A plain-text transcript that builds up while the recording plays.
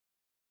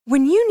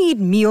When you need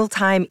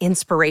mealtime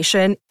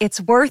inspiration,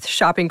 it's worth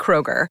shopping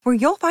Kroger, where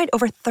you'll find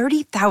over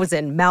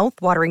 30,000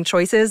 mouth-watering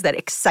choices that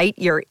excite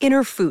your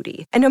inner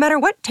foodie. And no matter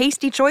what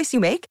tasty choice you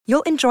make,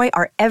 you'll enjoy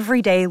our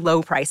everyday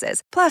low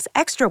prices, plus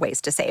extra ways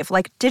to save,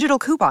 like digital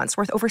coupons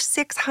worth over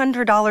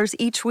 $600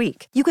 each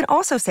week. You can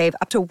also save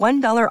up to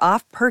 $1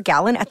 off per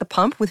gallon at the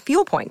pump with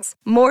fuel points.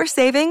 More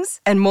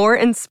savings and more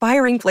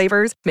inspiring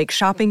flavors make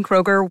shopping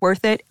Kroger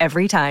worth it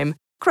every time.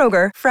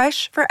 Kroger,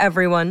 fresh for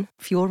everyone.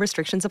 Fuel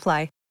restrictions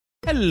apply.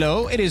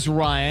 Hello, it is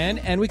Ryan,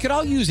 and we could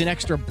all use an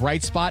extra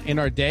bright spot in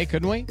our day,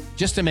 couldn't we?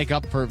 Just to make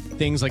up for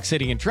things like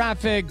sitting in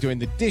traffic, doing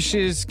the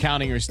dishes,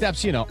 counting your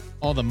steps, you know,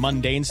 all the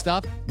mundane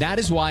stuff. That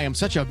is why I'm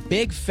such a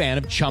big fan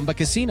of Chumba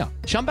Casino.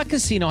 Chumba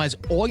Casino has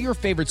all your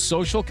favorite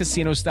social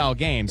casino-style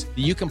games that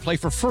you can play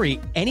for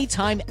free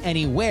anytime,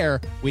 anywhere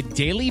with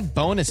daily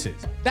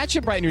bonuses. That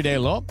should brighten your day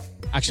a little.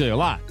 Actually, a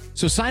lot.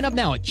 So sign up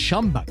now at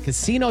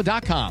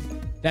ChumbaCasino.com.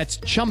 That's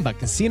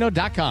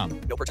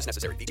ChumbaCasino.com. No purchase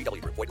necessary.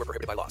 VGW Group. Void where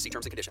prohibited by law. See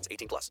terms and conditions.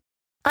 18+.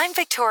 I'm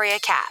Victoria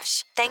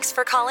Cash. Thanks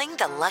for calling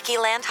the Lucky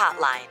Land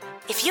Hotline.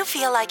 If you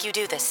feel like you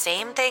do the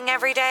same thing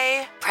every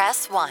day,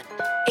 press 1.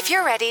 If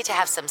you're ready to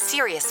have some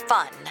serious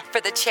fun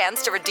for the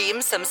chance to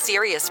redeem some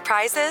serious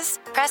prizes,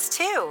 press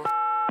 2.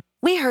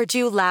 We heard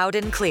you loud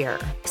and clear.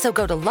 So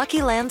go to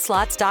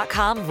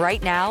LuckyLandSlots.com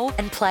right now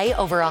and play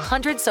over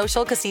 100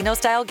 social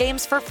casino-style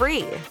games for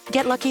free.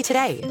 Get lucky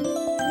today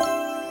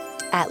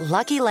at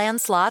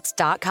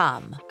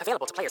LuckyLandSlots.com.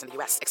 Available to players in the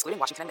U.S., excluding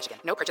Washington and Michigan.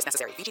 No purchase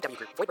necessary. VGW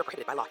Group. Void where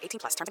prohibited by law.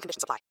 18+. Terms and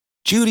conditions apply.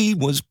 Judy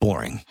was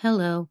boring.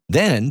 Hello.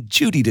 Then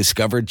Judy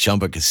discovered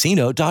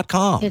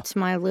ChumbaCasino.com. It's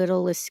my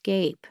little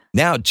escape.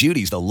 Now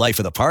Judy's the life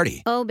of the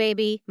party. Oh,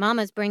 baby,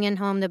 mama's bringing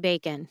home the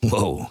bacon.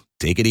 Whoa,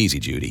 take it easy,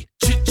 Judy.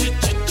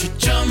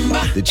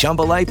 The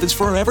Chumba life is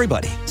for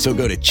everybody. So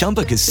go to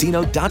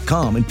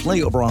ChumbaCasino.com and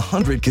play over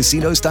 100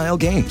 casino-style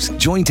games.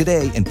 Join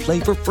today and play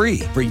for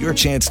free for your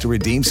chance to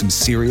redeem some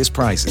serious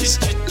prizes.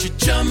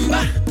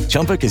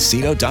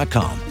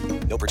 ChumbaCasino.com.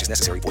 No purchase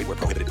necessary. Void where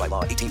prohibited by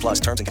law.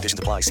 18+. Terms and conditions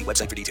apply. See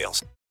website for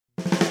details.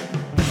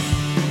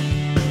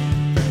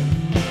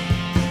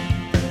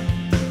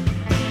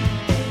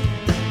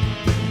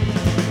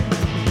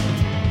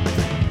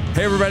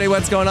 Hey everybody,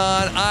 what's going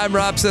on? I'm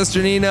Rob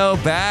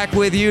Cesternino, back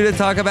with you to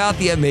talk about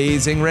The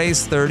Amazing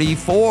Race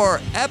 34,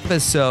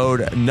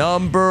 episode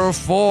number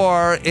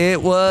 4. It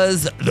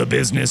was the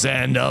business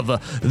end of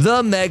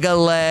the Mega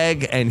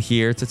Leg, and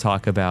here to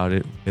talk about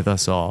it with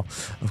us all,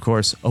 of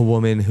course, a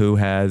woman who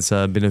has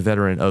been a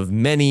veteran of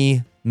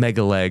many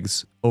Mega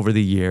Legs over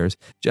the years.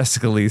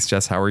 Jessica Lees,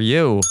 Jess, how are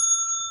you?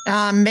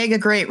 Mega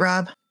great,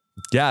 Rob.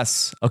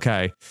 Yes.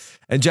 Okay.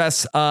 And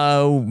Jess,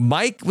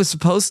 Mike was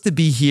supposed to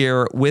be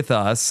here with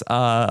us.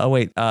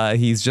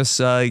 He's just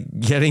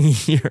getting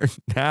here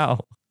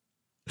now.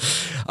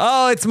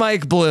 Oh, it's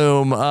Mike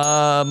Bloom.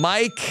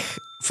 Mike,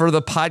 for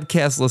the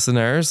podcast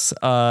listeners,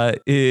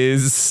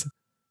 is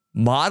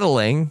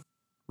modeling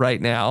right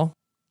now,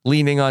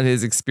 leaning on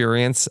his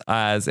experience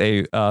as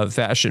a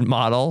fashion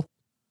model.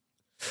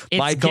 It's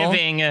Michael?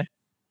 giving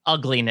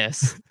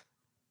ugliness.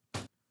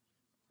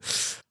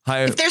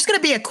 If there's going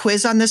to be a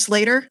quiz on this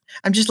later,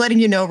 I'm just letting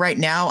you know right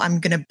now, I'm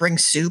going to bring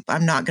soup.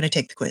 I'm not going to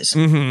take the quiz.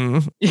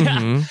 Mm-hmm. Yeah.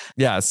 Mm-hmm.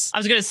 Yes. I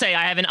was going to say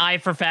I have an eye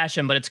for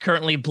fashion, but it's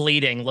currently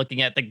bleeding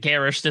looking at the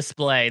garish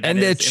display. That And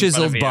is a in front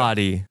chiseled of you.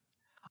 body.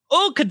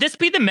 Oh, could this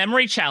be the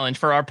memory challenge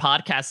for our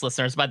podcast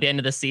listeners by the end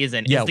of the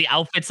season? Yeah. Is the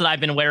outfits that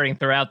I've been wearing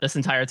throughout this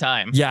entire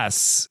time.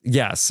 Yes.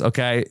 Yes.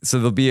 Okay. So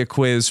there'll be a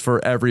quiz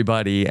for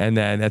everybody. And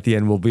then at the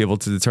end, we'll be able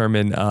to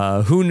determine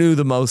who knew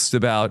the most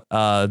about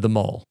the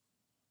mole.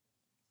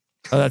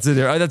 Oh, that's a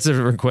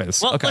different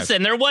quiz. Well, okay.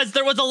 listen, there was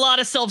a lot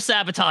of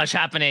self-sabotage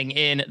happening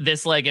in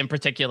this leg in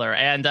particular.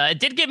 And it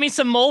did give me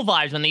some mole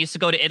vibes when they used to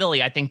go to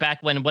Italy. I think back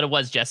when, what it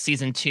was, just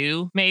season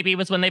 2 maybe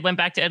was when they went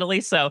back to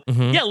Italy. So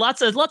yeah,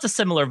 lots of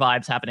similar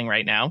vibes happening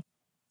right now.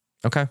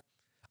 Okay.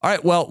 All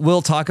right. Well,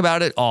 we'll talk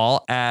about it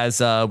all as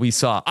we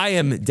saw. I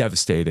am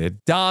devastated.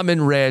 Dom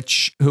and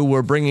Rich, who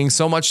were bringing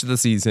so much to the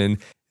season,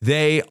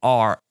 they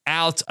are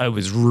out. I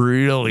was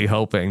really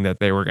hoping that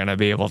they were going to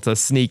be able to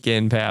sneak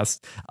in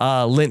past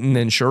Linton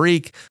and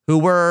Sharik, who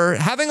were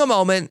having a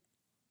moment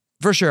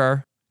for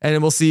sure. And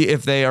we'll see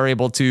if they are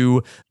able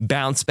to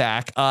bounce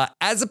back.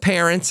 As a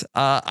parent,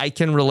 I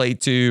can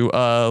relate to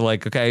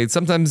okay,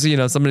 sometimes,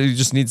 somebody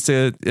just needs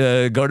to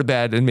go to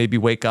bed and maybe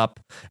wake up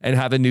and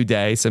have a new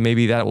day. So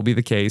maybe that will be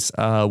the case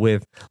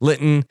with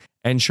Linton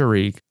and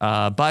Sharik.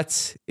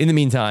 But in the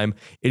meantime,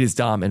 it is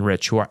Dom and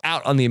Rich who are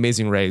out on The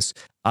Amazing Race.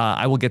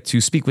 I will get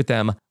to speak with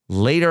them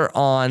later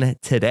on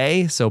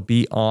today. So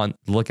be on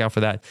the lookout for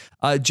that.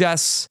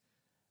 Jess,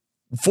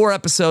 4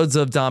 episodes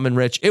of Dom and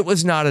Rich. It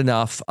was not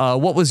enough.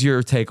 What was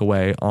your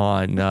takeaway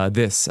on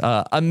this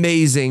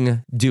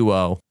amazing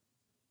duo?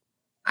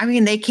 I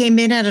mean, they came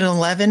in at an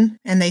 11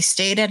 and they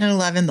stayed at an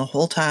 11 the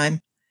whole time.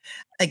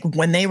 Like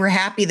when they were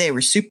happy, they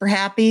were super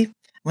happy.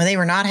 When they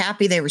were not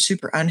happy, they were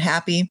super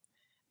unhappy.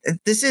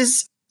 This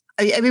is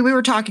I mean, we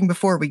were talking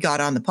before we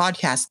got on the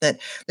podcast that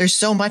there's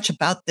so much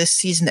about this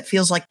season that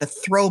feels like the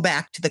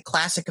throwback to the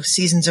classic of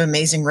seasons of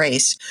Amazing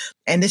Race.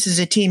 And this is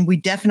a team we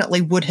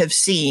definitely would have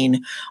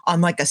seen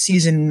on like a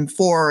season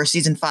 4 or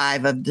season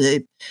 5 of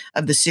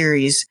the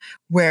series,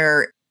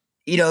 where,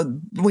 you know,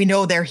 we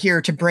know they're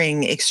here to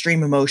bring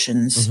extreme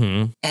emotions,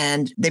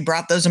 and they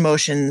brought those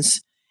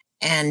emotions.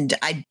 And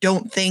I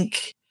don't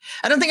think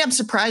I'm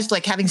surprised,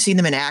 like, having seen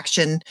them in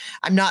action.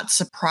 I'm not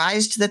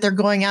surprised that they're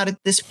going out at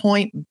this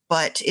point,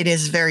 but it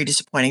is very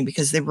disappointing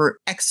because they were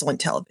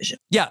excellent television.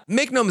 Yeah,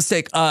 make no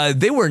mistake,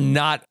 they were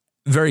not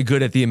very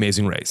good at The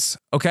Amazing Race,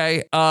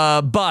 okay?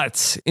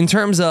 But in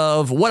terms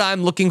of what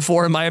I'm looking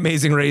for in my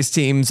Amazing Race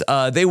teams,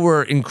 they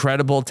were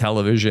incredible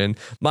television.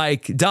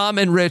 Mike, Dom,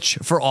 and Rich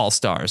for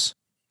All-Stars.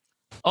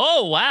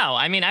 Oh, wow.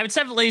 I mean, I would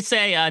definitely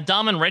say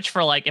Dom and Rich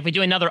for, like, if we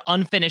do another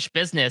unfinished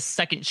business,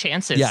 second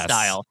chances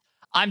style.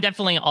 I'm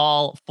definitely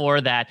all for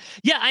that.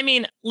 Yeah, I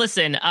mean,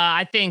 listen,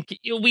 I think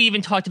we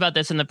even talked about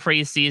this in the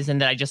preseason,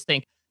 that I just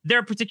think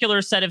their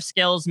particular set of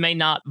skills may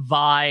not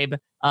vibe,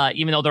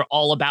 even though they're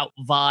all about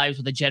vibes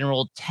with the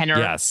general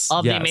tenor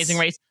of the Amazing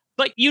Race.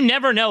 But you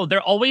never know. There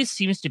always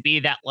seems to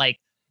be that, like,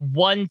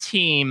 one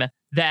team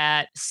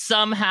that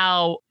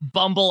somehow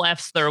bumble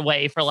F's their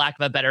way, for lack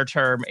of a better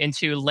term,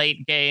 into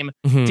late game.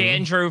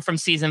 Dan Drew from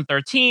season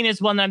 13 is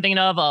one that I'm thinking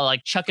of,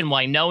 like Chuck and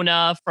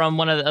Winona from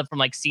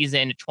like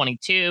season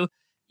 22.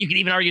 You could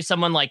even argue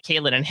someone like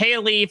Kaylin and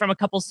Haley from a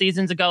couple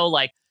seasons ago,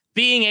 like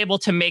being able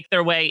to make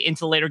their way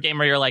into the later game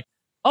where you're like,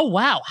 oh,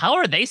 wow, how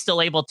are they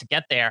still able to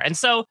get there? And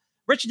so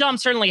Rich and Dom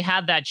certainly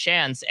had that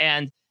chance.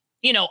 And,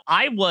 you know,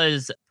 I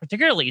was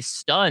particularly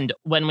stunned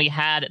when we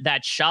had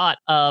that shot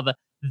of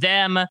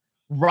them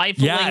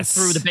rifling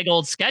through the big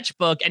old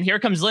sketchbook. And here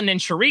comes Lyndon and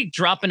Sharik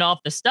dropping off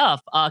the stuff.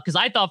 Because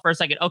I thought for a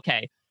second,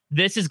 okay,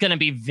 this is going to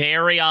be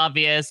very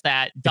obvious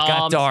that Dom's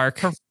got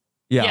dark.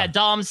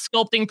 Dom's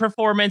sculpting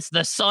performance,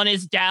 the sun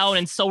is down,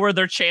 and so are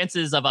their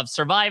chances of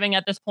surviving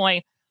at this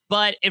point.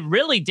 But it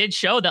really did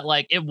show that,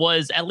 like, it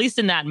was, at least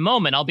in that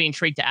moment, I'll be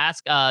intrigued to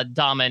ask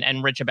Dom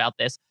and Rich about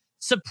this,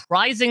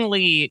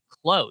 surprisingly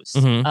close,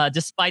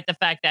 despite the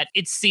fact that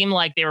it seemed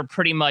like they were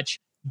pretty much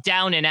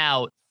down and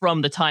out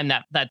from the time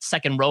that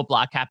second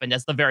roadblock happened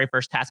as the very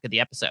first task of the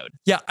episode.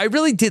 Yeah, I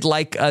really did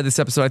like this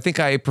episode. I think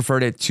I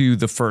preferred it to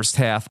the first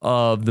half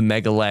of the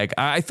Mega Leg.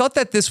 I thought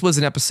that this was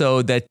an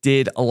episode that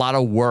did a lot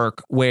of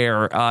work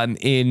where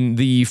in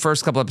the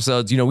first couple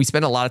episodes, you know, we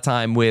spent a lot of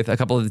time with a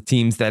couple of the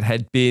teams that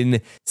had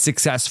been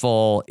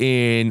successful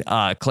in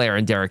Claire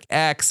and Derek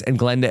X and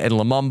Glenda and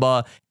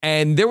Lumumba.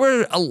 And there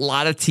were a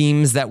lot of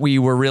teams that we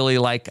were really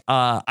like,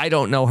 I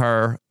don't know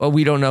her, or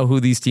we don't know who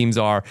these teams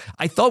are.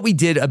 I thought we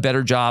did a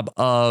better job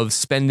of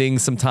spending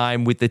some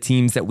time with the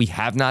teams that we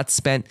have not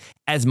spent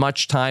as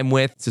much time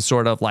with to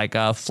sort of like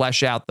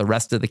flesh out the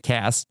rest of the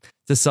cast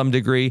to some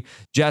degree.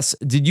 Jess,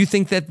 did you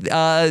think that,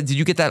 did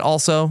you get that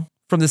also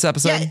from this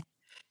episode? Yeah.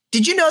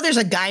 Did you know there's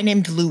a guy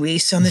named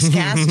Luis on this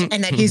cast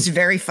and that he's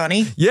very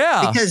funny?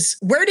 Yeah. Because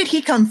where did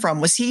he come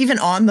from? Was he even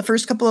on the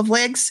first couple of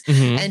legs?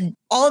 And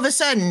all of a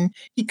sudden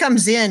he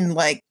comes in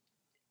like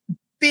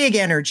big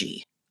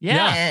energy.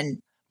 Yeah. And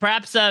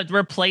perhaps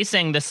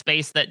replacing the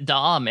space that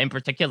Dom in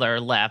particular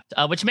left,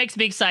 which makes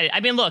me excited. I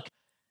mean, look,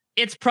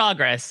 it's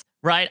progress,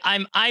 right?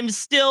 I'm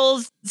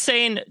still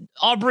saying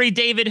Aubrey,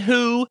 David,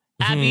 who,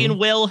 Abby and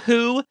Will,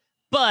 who,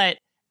 but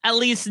at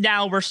least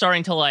now we're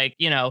starting to, like,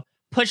 you know,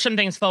 push some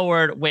things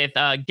forward with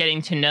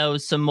getting to know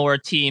some more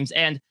teams.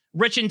 And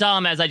Rich and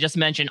Dom, as I just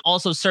mentioned,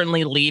 also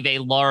certainly leave a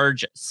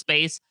large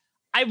space.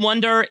 I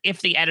wonder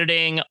if the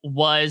editing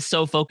was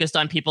so focused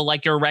on people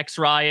like your Rex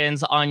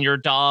Ryans, on your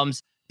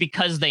Doms,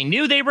 because they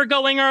knew they were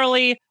going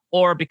early,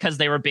 or because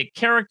they were big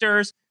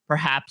characters,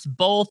 perhaps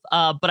both.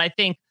 But I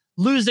think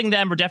losing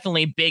them were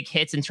definitely big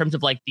hits in terms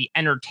of like the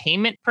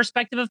entertainment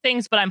perspective of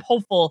things. But I'm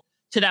hopeful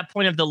to that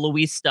point of the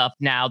Luis stuff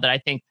now that I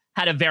think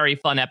had a very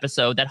fun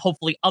episode that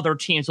hopefully other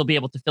teams will be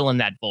able to fill in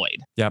that void.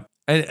 Yep.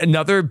 And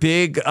another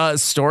big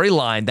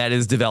storyline that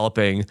is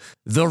developing,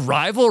 the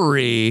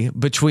rivalry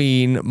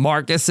between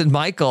Marcus and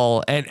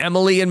Michael and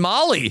Emily and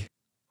Molly.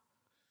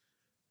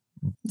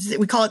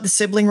 We call it the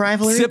sibling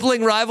rivalry.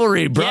 Sibling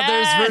rivalry,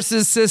 brothers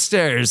versus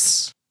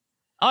sisters.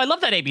 Oh, I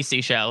love that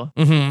ABC show.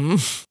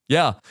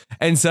 Yeah.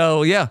 And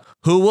so, yeah,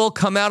 who will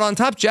come out on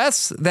top?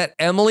 Jess, that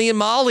Emily and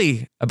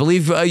Molly, I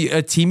believe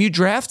a team you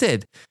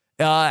drafted,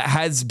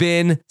 has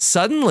been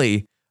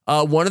suddenly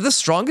one of the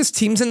strongest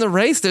teams in the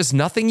race. There's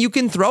nothing you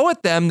can throw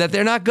at them that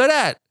they're not good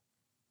at.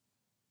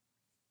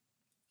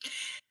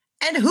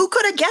 And who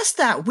could have guessed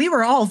that? We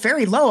were all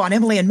very low on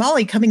Emily and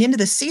Molly coming into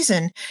this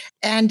season.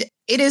 And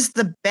it is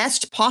the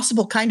best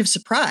possible kind of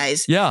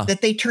surprise that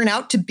they turn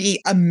out to be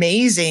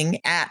amazing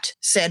at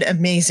said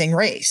Amazing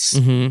Race.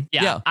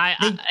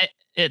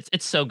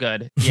 It's so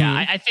good.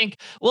 Yeah, I think,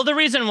 well, the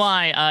reason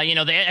why,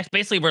 they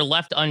basically were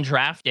left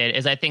undrafted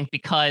is I think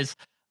because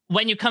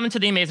when you come into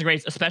the Amazing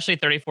Race, especially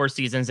 34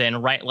 seasons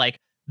in, right, like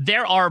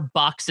there are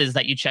boxes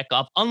that you check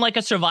off, unlike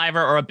a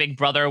Survivor or a Big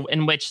Brother,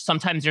 in which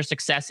sometimes your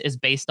success is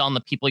based on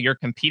the people you're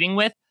competing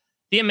with.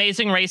 The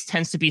Amazing Race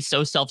tends to be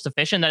so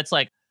self-sufficient that it's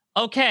like,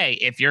 okay,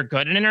 if you're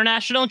good in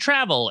international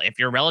travel, if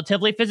you're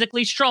relatively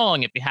physically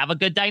strong, if you have a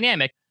good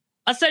dynamic,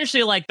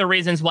 essentially like the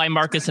reasons why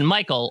Marcus and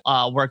Michael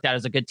worked out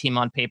as a good team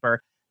on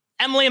paper.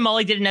 Emily and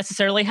Molly didn't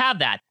necessarily have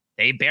that.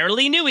 They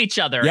barely knew each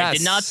other. Yes. It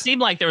did not seem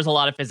like there was a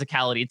lot of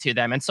physicality to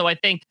them. And so I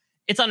think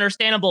it's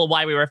understandable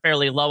why we were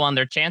fairly low on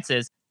their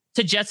chances.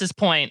 To Jess's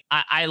point,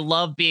 I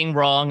love being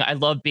wrong. I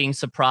love being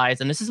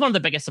surprised. And this is one of the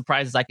biggest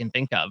surprises I can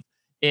think of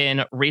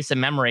in recent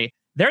memory.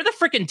 They're the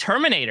freaking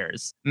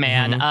Terminators,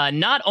 man.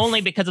 Not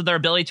only because of their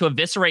ability to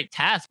eviscerate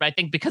tasks, but I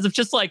think because of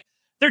just like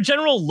their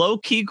general low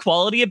key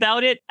quality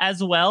about it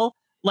as well.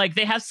 Like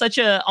they have such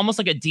a almost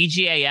like a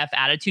DGAF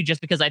attitude,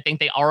 just because I think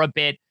they are a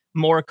bit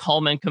more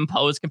calm and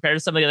composed compared to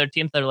some of the other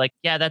teams that are like,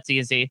 yeah, that's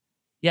easy.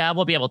 Yeah,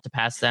 we'll be able to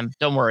pass them.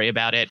 Don't worry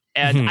about it.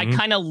 And I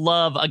kind of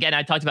love, again,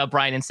 I talked about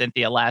Brian and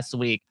Cynthia last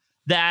week,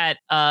 that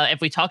if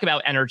we talk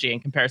about energy in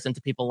comparison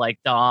to people like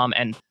Dom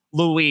and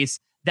Luis,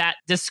 that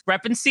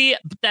discrepancy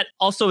that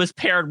also is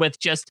paired with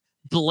just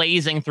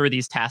blazing through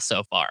these tasks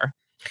so far.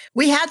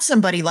 We had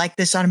somebody like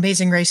this on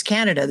Amazing Race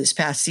Canada this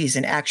past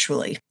season,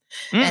 actually.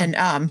 And,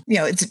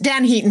 it's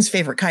Dan Heaton's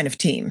favorite kind of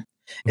team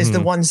is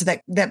the ones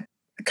that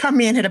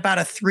come in at about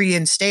a 3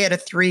 and stay at a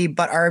 3,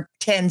 but are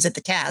 10s at the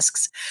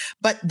tasks.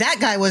 But that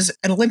guy was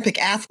an Olympic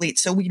athlete,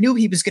 so we knew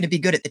he was going to be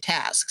good at the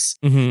tasks.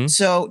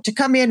 So to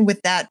come in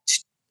with that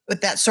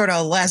sort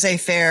of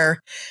laissez-faire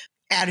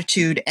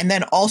attitude, and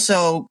then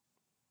also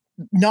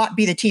not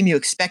be the team you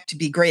expect to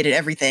be great at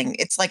everything.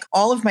 It's like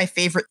all of my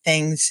favorite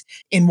things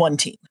in one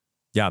team.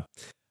 Yeah.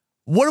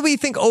 What do we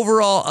think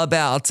overall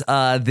about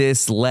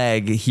this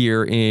leg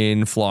here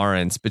in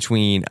Florence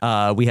between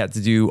we had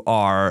to do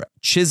our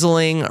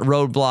chiseling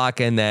roadblock,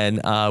 and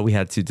then we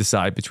had to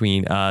decide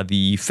between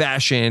the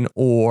fashion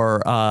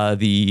or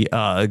the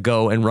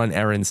go and run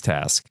errands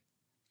task?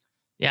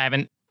 Yeah, I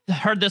haven't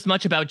heard this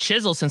much about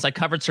chisel since I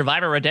covered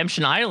Survivor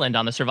Redemption Island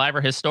on the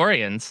Survivor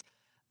Historians.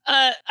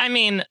 I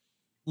mean,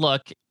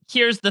 look,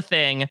 here's the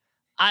thing.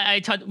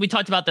 We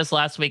talked about this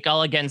last week.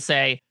 I'll again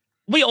say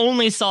we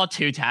only saw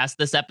 2 tasks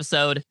this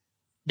episode.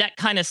 That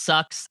kind of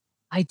sucks.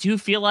 I do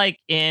feel like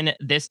in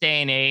this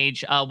day and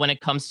age, when it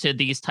comes to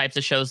these types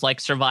of shows like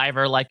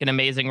Survivor, like An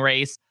Amazing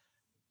Race,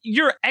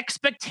 your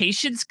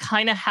expectations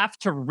kind of have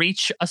to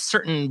reach a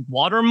certain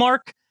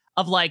watermark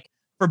of like,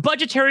 for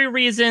budgetary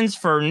reasons,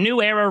 for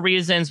new era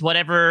reasons,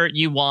 whatever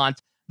you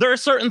want, there are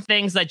certain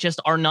things that just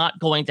are not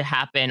going to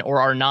happen or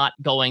are not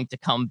going to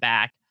come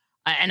back.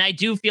 And I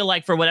do feel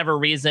like for whatever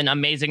reason,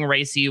 Amazing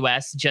Race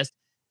US just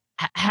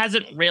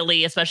hasn't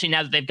really, especially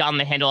now that they've gotten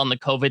the handle on the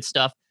COVID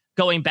stuff,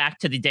 going back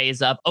to the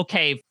days of,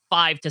 okay,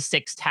 5 to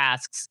 6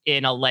 tasks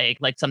in a leg,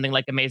 like something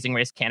like Amazing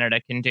Race Canada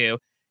can do.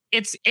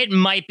 It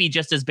might be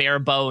just as bare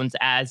bones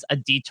as a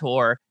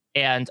detour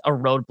and a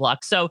roadblock.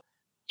 So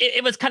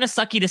it was kind of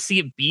sucky to see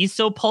it be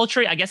so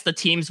paltry. I guess the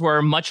teams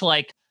were much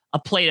like a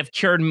plate of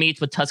cured meats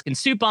with Tuscan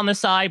soup on the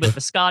side, with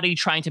biscotti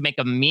trying to make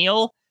a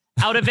meal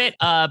out of it.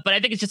 But I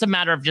think it's just a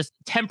matter of just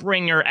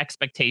tempering your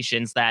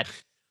expectations that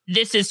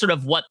this is sort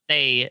of what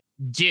they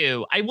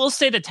do. I will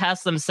say the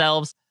tasks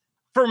themselves,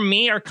 for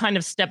me, are kind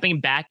of stepping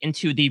back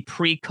into the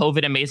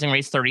pre-COVID Amazing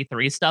Race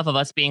 33 stuff of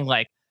us being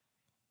like,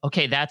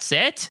 okay, that's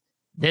it.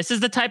 This is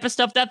the type of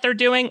stuff that they're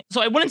doing.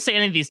 So I wouldn't say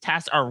any of these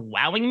tasks are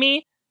wowing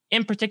me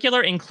in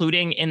particular,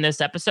 including in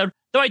this episode.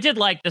 Though I did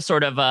like the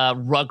sort of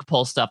rug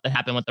pull stuff that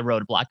happened with the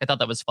roadblock. I thought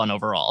that was fun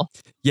overall.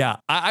 Yeah,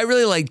 I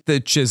really liked the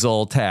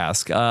chisel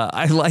task.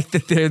 I like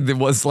that there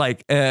was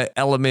like an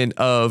element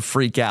of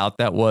freak out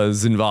that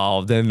was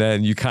involved. And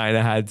then you kind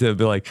of had to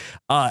be like,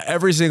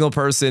 every single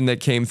person that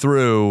came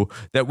through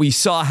that we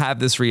saw have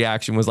this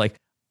reaction was like,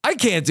 I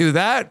can't do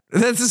that.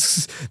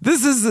 This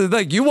is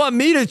like, you want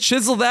me to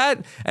chisel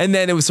that? And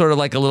then it was sort of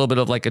like a little bit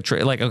of like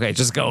a like, okay,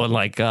 just go and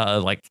like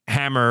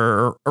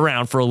hammer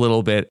around for a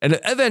little bit, and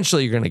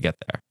eventually you're gonna get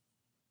there.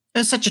 It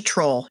was such a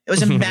troll. It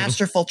was a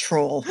masterful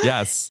troll.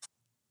 Yes.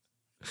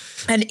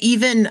 And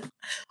even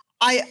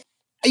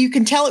you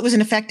can tell it was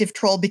an effective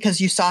troll because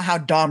you saw how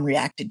Dom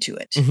reacted to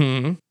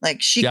it.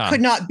 Like she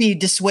could not be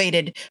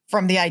dissuaded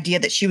from the idea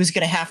that she was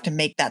going to have to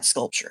make that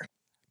sculpture.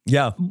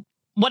 Yeah.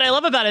 What I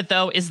love about it,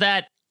 though, is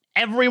that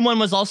everyone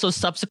was also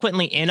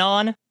subsequently in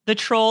on the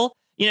troll.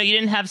 You know, you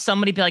didn't have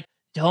somebody be like,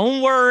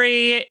 don't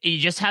worry, you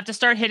just have to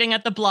start hitting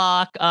at the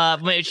block,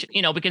 which,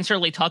 you know, we can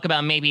certainly talk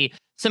about maybe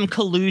some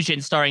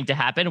collusion starting to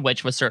happen,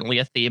 which was certainly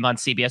a theme on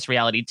CBS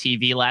reality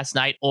TV last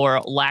night,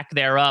 or lack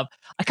thereof.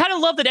 I kind of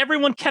love that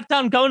everyone kept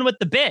on going with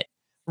the bit,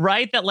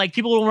 right? That like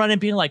people will run and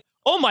be like,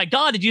 oh my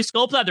God, did you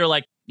sculpt that? They're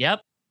like,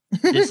 yep.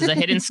 This is a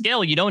hidden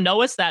skill. You don't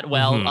know us that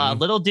well.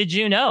 Little did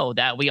you know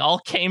that we all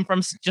came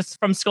from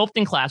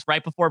sculpting class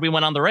right before we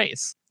went on the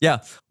race. Yeah.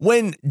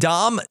 When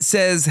Dom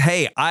says,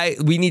 hey,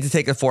 we need to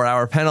take a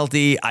 4-hour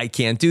penalty. I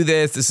can't do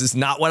this. This is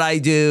not what I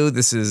do.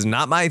 This is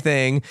not my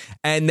thing.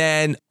 And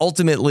then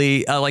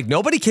ultimately, like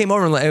nobody came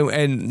over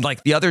and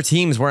like the other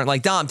teams weren't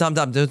like, Dom,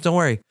 don't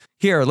worry.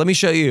 Here, let me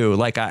show you.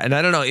 Like, and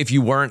I don't know if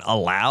you weren't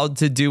allowed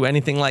to do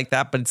anything like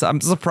that, but I'm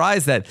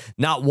surprised that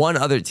not one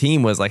other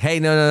team was like, hey,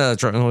 no,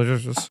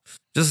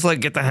 just like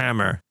get the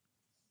hammer.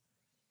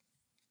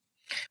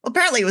 Well,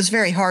 apparently it was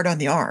very hard on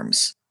the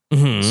arms.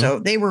 Mm-hmm. So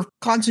they were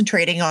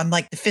concentrating on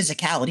like the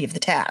physicality of the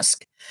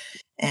task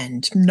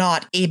and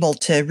not able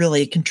to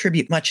really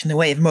contribute much in the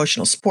way of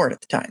emotional support at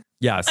the time.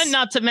 Yes. And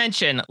not to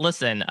mention,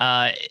 listen,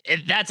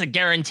 that's a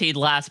guaranteed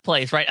last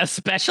place, right?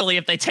 Especially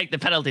if they take the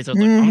penalties. So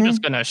it's like, I'm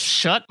just going to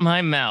shut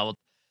my mouth,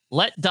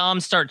 let Dom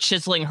start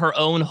chiseling her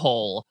own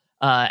hole,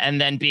 and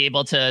then be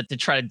able to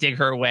try to dig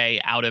her way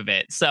out of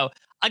it. So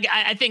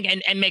I think,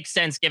 and makes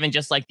sense given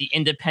just like the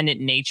independent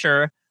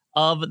nature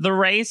of the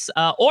race.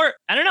 Or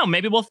I don't know,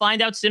 maybe we'll find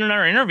out soon in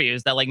our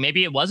interviews that like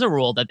maybe it was a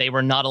rule that they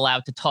were not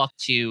allowed to talk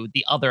to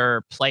the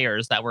other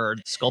players that were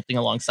sculpting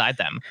alongside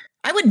them.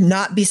 I would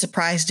not be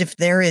surprised if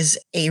there is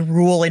a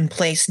rule in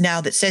place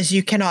now that says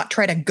you cannot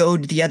try to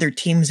goad the other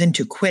teams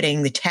into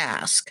quitting the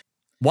task.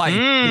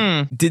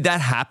 Why? Did that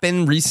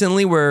happen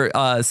recently where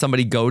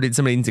somebody goaded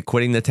somebody into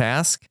quitting the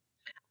task?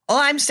 Well,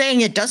 I'm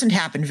saying it doesn't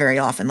happen very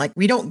often. Like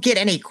we don't get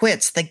any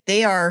quits. Like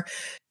they are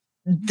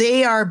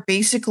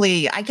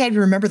basically, I can't even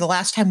remember the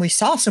last time we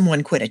saw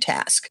someone quit a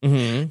task.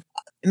 Mm-hmm.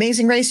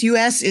 Amazing Race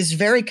US is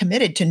very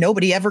committed to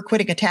nobody ever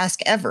quitting a task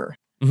ever.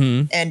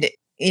 Mm-hmm. And,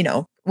 you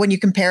know, when you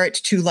compare it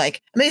to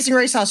like Amazing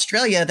Race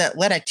Australia that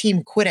let a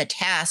team quit a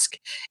task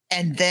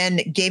and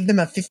then gave them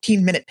a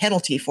 15-minute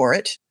penalty for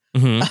it.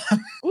 Mm-hmm.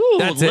 Ooh,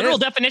 That's literal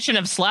it? Definition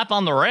of slap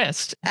on the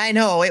wrist. I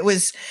know it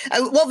was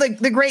well.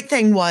 The great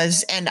thing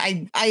was, and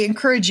I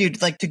encourage you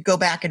to like to go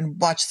back and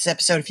watch this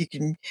episode if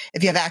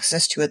you have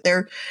access to it.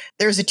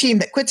 There's a team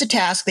that quits a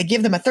task. They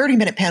give them a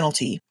 30-minute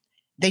penalty.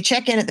 They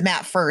check in at the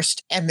mat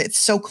first, and it's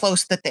so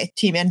close that the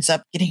team ends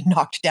up getting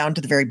knocked down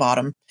to the very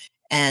bottom.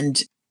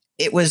 And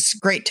it was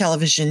great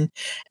television,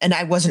 and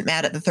I wasn't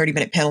mad at the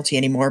 30-minute penalty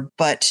anymore.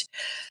 But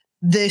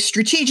the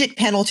strategic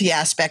penalty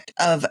aspect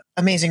of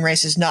Amazing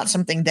Race is not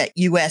something that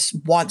US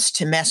wants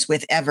to mess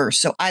with ever.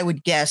 So I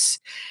would guess,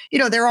 you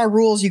know, there are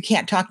rules. You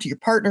can't talk to your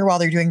partner while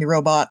they're doing the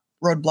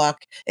roadblock,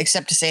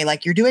 except to say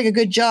like, you're doing a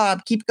good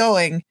job, keep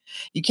going.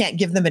 You can't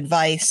give them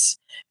advice.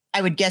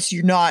 I would guess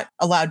you're not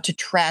allowed to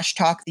trash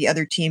talk the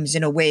other teams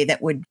in a way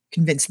that would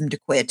convince them to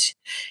quit.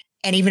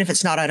 And even if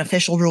it's not an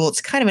official rule,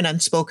 it's kind of an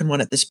unspoken one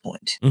at this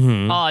point.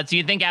 Mm-hmm. Do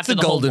you think after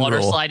the whole water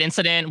slide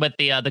incident with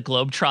the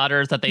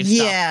Globetrotters that they've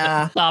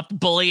stopped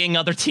bullying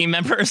other team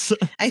members?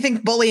 I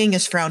think bullying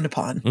is frowned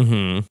upon.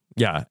 Mm-hmm.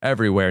 Yeah,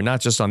 everywhere,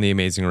 not just on The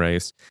Amazing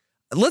Race.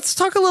 Let's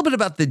talk a little bit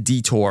about the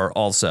detour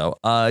also.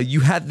 You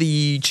had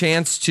the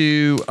chance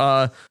to,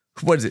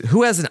 what is it?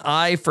 Who has an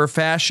eye for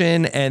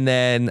fashion, and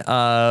then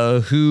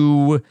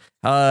who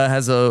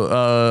has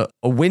a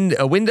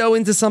window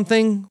into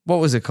something? What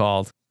was it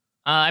called?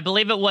 I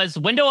believe it was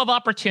Window of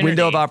Opportunity.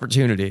 Window of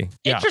Opportunity.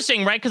 Yeah.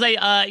 Interesting, right? Because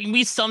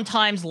we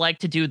sometimes like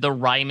to do the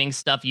rhyming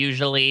stuff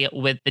usually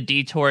with the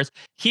detours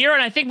here,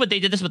 and I think what they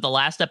did this with the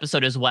last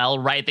episode as well,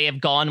 right? They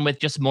have gone with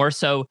just more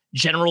so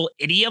general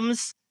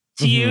idioms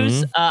to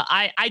use.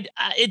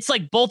 It's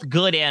like both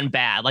good and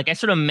bad. Like I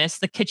sort of miss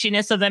the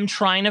kitschiness of them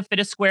trying to fit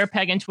a square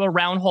peg into a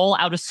round hole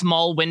out a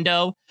small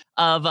window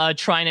of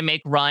trying to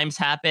make rhymes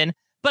happen.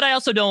 But I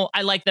also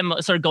I like them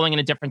sort of going in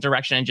a different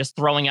direction and just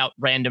throwing out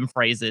random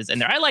phrases in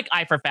there. I like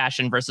Eye for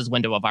Fashion versus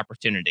Window of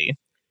Opportunity.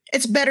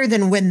 It's better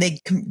than when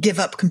they give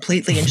up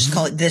completely and just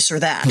call it this or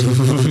that.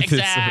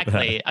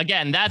 Exactly.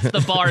 Again, that's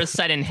the bar is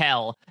set in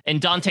hell, in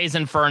Dante's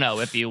Inferno,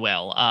 if you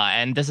will.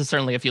 And this is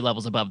certainly a few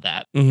levels above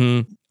that.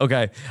 Mm-hmm.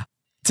 Okay.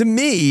 To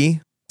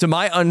me, to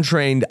my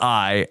untrained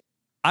eye,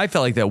 I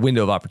felt like that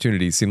Window of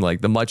Opportunity seemed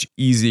like the much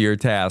easier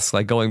task,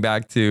 like going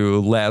back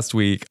to last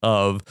week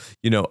of,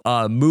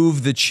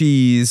 move the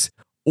cheese,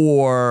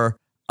 or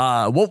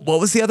what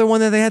was the other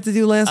one that they had to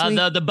do last week?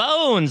 The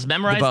bones,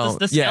 memorize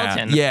the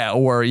skeleton.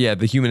 Or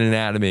the human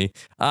anatomy.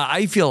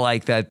 I feel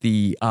like that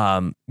the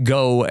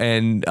go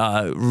and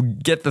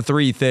get the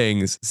three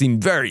things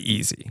seemed very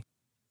easy.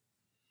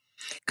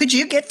 Could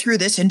you get through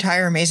this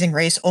entire Amazing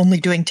Race only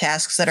doing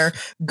tasks that are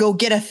go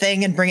get a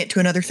thing and bring it to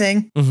another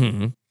thing?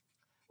 Mm-hmm.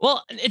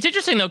 Well, it's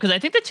interesting, though, because I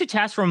think the two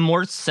tasks were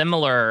more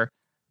similar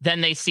than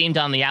they seemed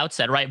on the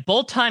outset, right?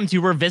 Both times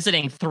you were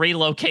visiting 3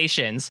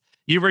 locations.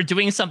 You were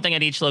doing something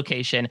at each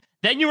location.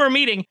 Then you were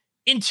meeting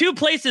in 2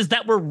 places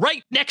that were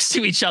right next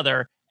to each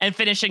other and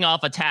finishing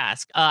off a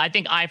task. I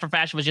think Eye for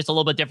Fashion was just a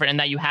little bit different in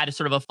that you had a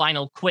sort of a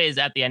final quiz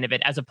at the end of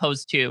it, as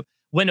opposed to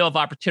Window of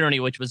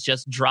Opportunity, which was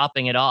just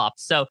dropping it off.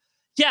 So,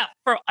 yeah,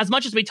 for as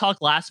much as we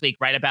talked last week,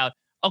 right, about,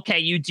 okay,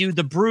 you do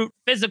the brute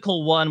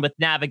physical one with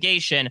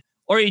navigation,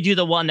 or you do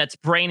the one that's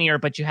brainier,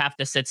 but you have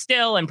to sit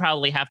still and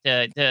probably have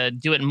to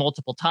do it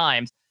multiple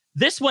times.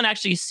 This one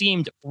actually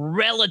seemed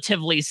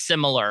relatively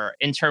similar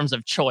in terms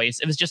of choice.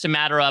 It was just a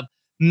matter of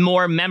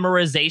more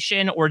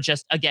memorization or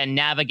just, again,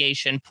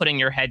 navigation, putting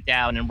your head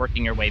down and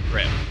working your way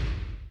through.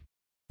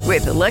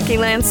 With the Lucky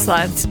Land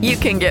Slots, you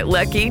can get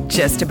lucky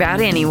just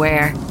about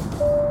anywhere.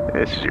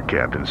 This is your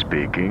captain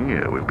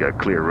speaking. We've got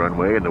clear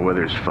runway and the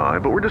weather's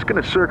fine, but we're just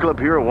going to circle up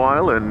here a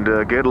while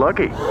and get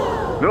lucky.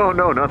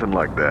 No, nothing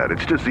like that.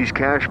 It's just these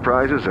cash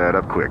prizes add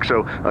up quick.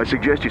 So I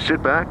suggest you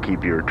sit back,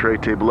 keep your tray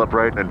table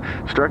upright, and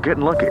start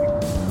getting lucky.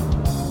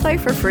 Play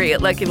for free at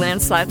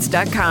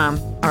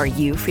LuckyLandSlots.com. Are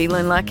you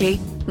feeling lucky?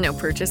 No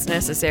purchase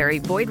necessary.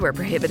 Void where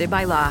prohibited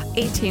by law.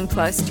 18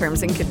 plus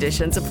terms and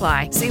conditions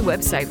apply. See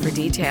website for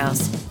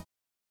details.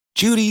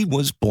 Judy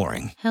was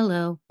boring.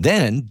 Hello.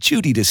 Then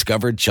Judy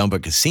discovered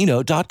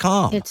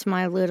ChumbaCasino.com. It's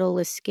my little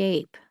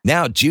escape.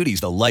 Now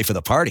Judy's the life of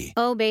the party.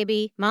 Oh,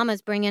 baby,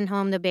 mama's bringing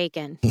home the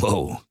bacon.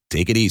 Whoa,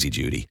 take it easy,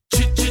 Judy.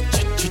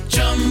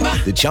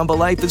 The Chumba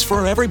life is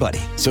for everybody.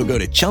 So go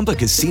to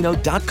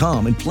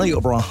ChumbaCasino.com and play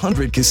over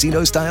 100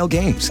 casino-style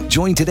games.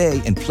 Join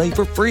today and play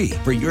for free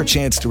for your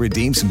chance to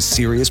redeem some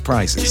serious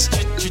prizes.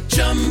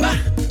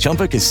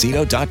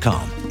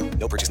 ChumbaCasino.com.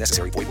 No purchase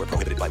necessary. Void where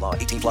prohibited by law.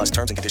 18 plus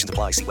terms and conditions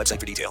apply. See website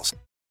for details.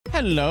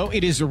 Hello,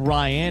 it is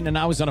Ryan, and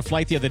I was on a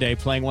flight the other day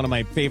playing one of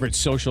my favorite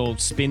social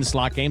spin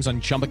slot games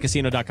on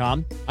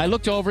ChumbaCasino.com. I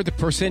looked over at the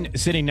person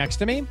sitting next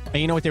to me, and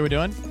you know what they were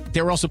doing?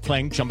 They were also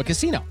playing Chumba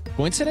Casino.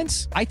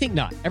 Coincidence? I think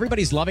not.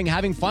 Everybody's loving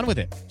having fun with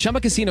it. Chumba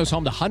Casino is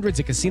home to hundreds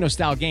of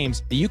casino-style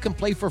games that you can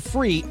play for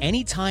free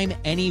anytime,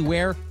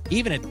 anywhere,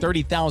 even at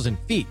 30,000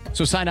 feet.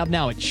 So sign up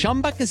now at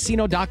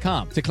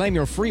ChumbaCasino.com to claim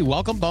your free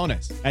welcome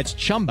bonus. That's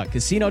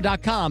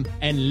ChumbaCasino.com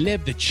and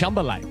live the Chumba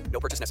life. No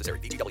purchase necessary.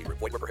 VGW.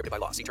 Void where prohibited by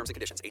law. See terms and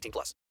conditions. 18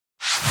 plus.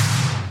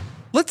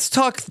 Let's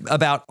talk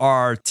about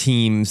our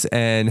teams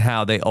and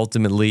how they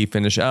ultimately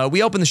finish.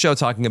 We opened the show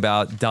talking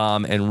about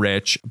Dom and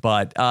Rich,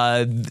 but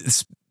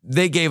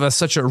they gave us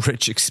such a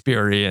rich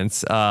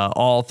experience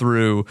all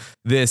through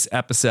this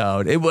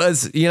episode. It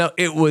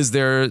was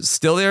their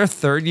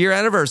third year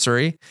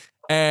anniversary.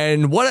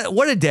 And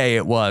what a day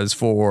it was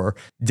for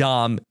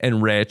Dom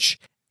and Rich.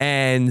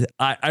 And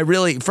I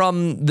really,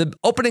 from the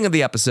opening of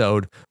the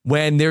episode,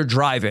 when they're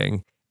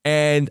driving,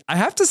 and I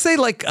have to say,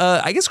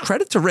 I guess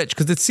credit to Rich,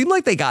 because it seemed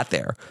like they got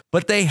there,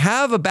 but they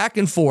have a back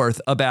and forth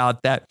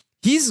about that.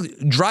 He's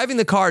driving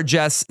the car,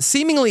 Jess,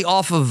 seemingly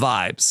off of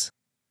vibes.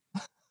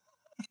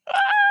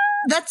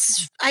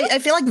 I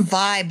feel like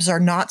vibes are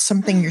not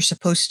something you're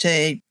supposed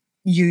to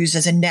use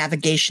as a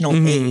navigational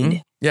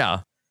aid.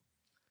 Yeah.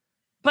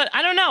 But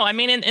I don't know. I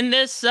mean, in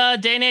this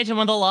day and age, and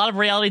with a lot of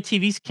reality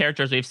TV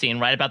characters we've seen,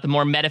 right, about the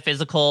more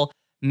metaphysical,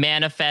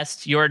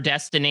 manifest your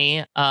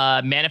destiny.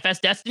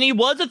 Manifest destiny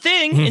was a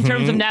thing in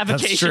terms of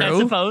navigation, I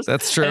suppose.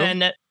 That's true.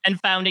 And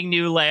founding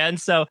new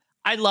lands. So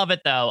I love it,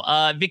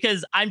 though,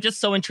 because I'm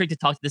just so intrigued to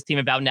talk to this team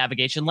about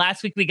navigation.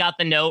 Last week, we got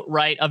the note,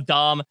 right, of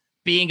Dom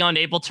being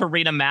unable to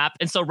read a map.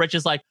 And so Rich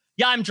is like,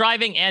 yeah, I'm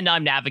driving and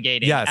I'm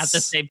navigating at the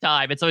same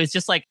time. And so he's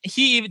just like,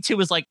 he too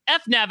was like,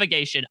 F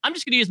navigation. I'm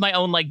just going to use my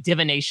own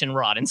divination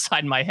rod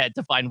inside my head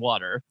to find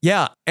water.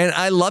 Yeah. And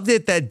I loved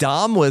it that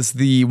Dom was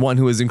the one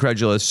who was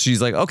incredulous.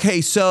 She's like,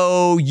 okay,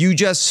 so you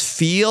just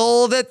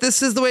feel that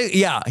this is the way.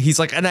 Yeah. He's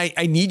like, and I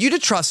need you to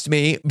trust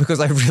me because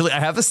I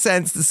have a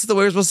sense this is the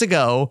way we're supposed to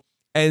go.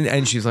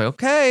 And she's like,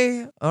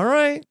 okay, all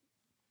right.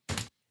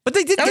 But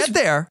they did get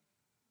there.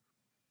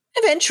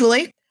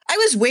 Eventually. I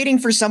was waiting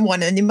for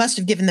someone, and they must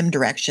have given them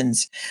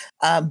directions.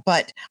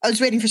 But I was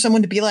waiting for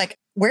someone to be like,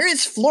 where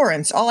is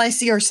Florence? All I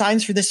see are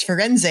signs for this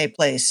Firenze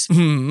place.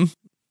 Mm-hmm.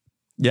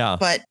 Yeah.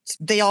 But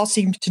they all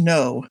seemed to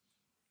know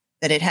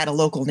that it had a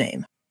local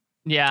name.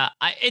 Yeah,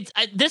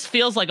 this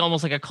feels like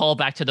almost like a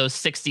callback to those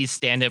 60s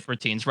stand-up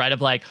routines, right? Of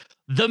like,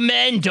 the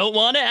men don't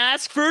want to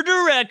ask for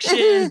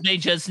directions. They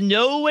just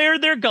know where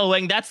they're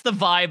going. That's the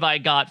vibe I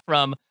got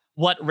from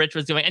what Rich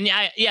was doing. And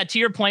yeah, to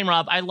your point,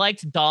 Rob, I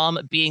liked Dom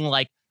being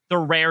like the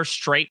rare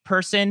straight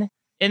person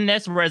in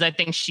this, whereas I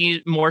think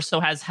she more so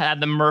has had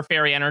the Murphy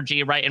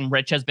energy, right? And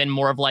Rich has been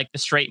more of like the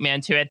straight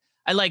man to it.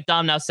 I like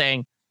Dom now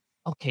saying,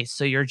 okay,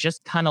 so you're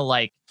just kind of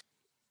like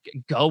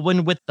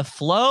going with the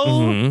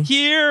flow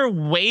here,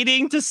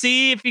 waiting to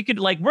see if you could,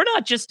 like, we're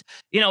not just,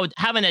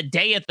 having a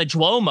day at the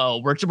Duomo.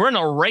 We're in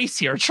a race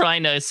here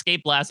trying to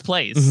escape last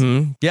place.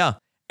 Yeah.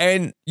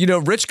 And,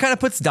 Rich kind of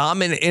puts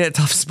Dom in a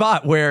tough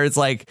spot where it's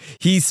like,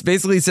 he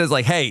basically says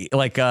like, hey,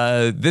 like,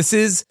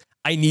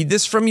 I need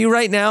this from you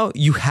right now.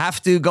 You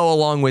have to go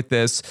along with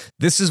this.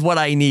 This is what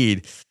I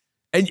need.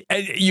 And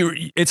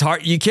it's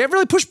hard. You can't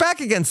really push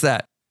back against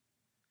that.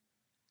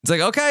 It's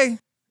like, okay,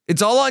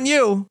 it's all on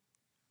you.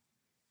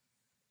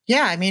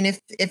 Yeah. I mean,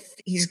 if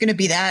he's going to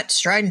be that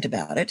strident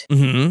about it.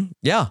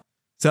 Yeah.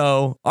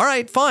 So, all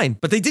right, fine.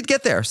 But they did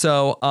get there.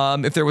 So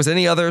if there was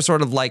any other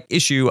sort of like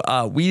issue,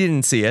 we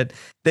didn't see it.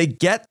 They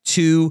get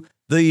to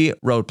the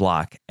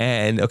roadblock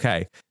and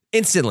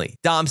instantly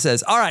Dom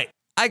says, all right,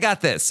 I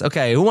got this.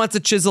 Okay, who wants a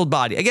chiseled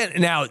body? Again,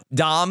 now,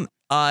 Dom,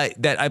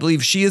 that I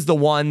believe she is the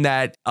one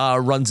that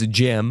runs a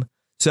gym.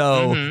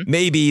 So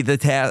maybe the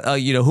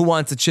who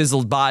wants a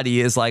chiseled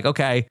body is like,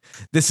 okay,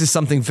 this is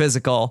something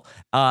physical.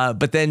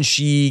 But then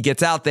she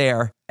gets out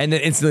there and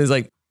then instantly is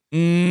like,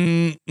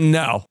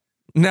 no.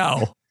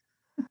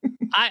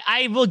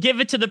 I will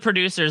give it to the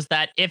producers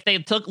that if they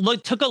took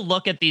a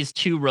look at these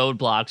two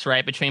roadblocks,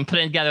 right, between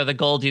putting together the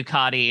gold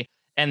Ducati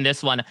and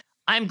this one,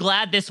 I'm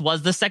glad this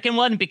was the second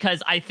one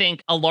because I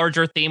think a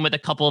larger theme with a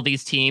couple of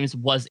these teams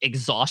was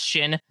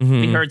exhaustion.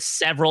 We heard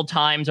several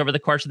times over the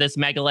course of this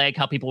mega leg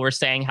how people were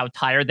saying how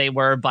tired they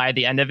were by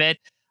the end of it.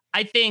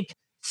 I think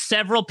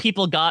several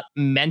people got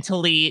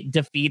mentally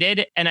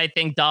defeated, and I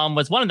think Dom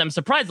was one of them,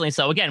 surprisingly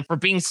so. Again, for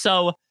being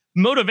so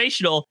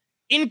motivational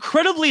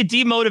incredibly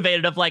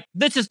demotivated of like,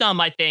 this is not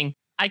my thing.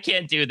 I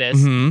can't do this.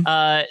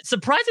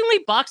 Surprisingly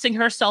boxing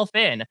herself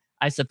in,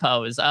 I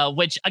suppose,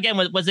 which again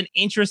was an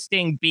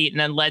interesting beat and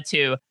then led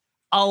to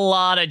a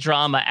lot of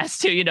drama as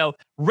to, you know,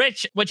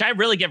 Rich, which I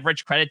really give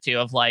Rich credit to,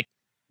 of like,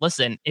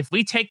 listen, if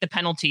we take the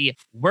penalty,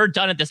 we're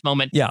done at this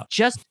moment. Yeah.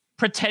 Just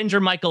pretend you're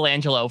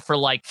Michelangelo for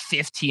like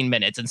 15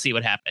 minutes and see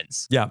what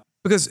happens. Yeah.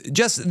 Because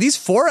just these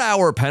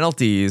 4-hour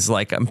penalties,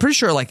 like I'm pretty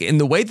sure like in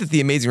the way that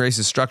the Amazing Race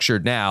is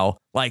structured now,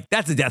 like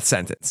that's a death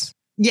sentence.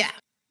 Yeah.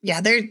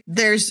 Yeah.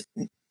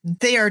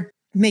 They are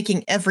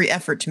making every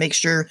effort to make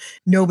sure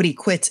nobody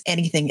quits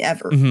anything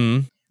ever.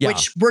 Yeah.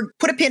 Which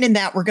put a pin in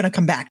that. We're going to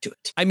come back to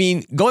it. I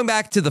mean, going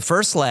back to the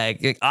first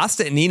leg,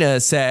 Asta and Nina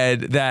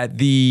said that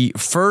the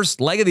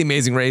first leg of the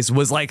Amazing Race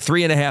was like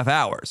 3.5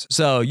 hours.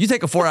 So you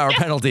take a 4-hour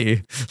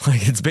penalty,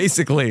 like it's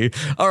basically,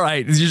 all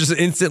right, you're just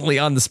instantly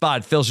on the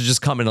spot. Phil should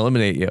just come and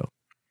eliminate you.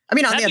 I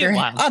mean, on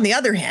the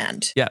other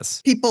hand,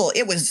 yes, people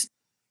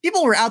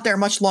were out there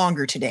much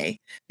longer today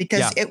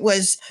because it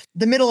was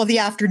the middle of the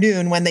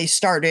afternoon when they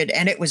started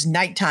and it was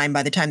nighttime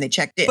by the time they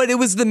checked in. But it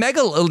was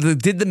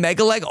did the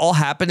mega leg all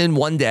happen in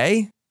one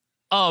day?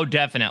 Oh,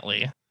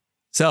 definitely.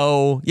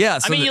 So, yeah.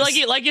 I mean,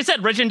 like you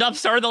said, Rich and Dub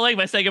started the leg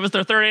by saying it was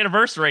their 3rd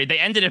anniversary. They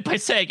ended it by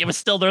saying it was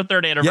still their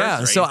 3rd anniversary.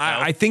 Yeah, so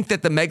I think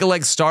that the mega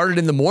leg started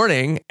in the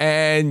morning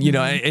and, you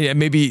know, and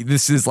maybe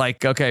this is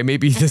like, okay,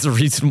 maybe there's a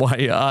reason why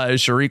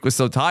Sharik was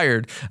so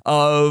tired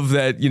of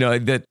that, you know,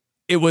 that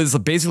it was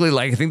basically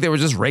like, I think they were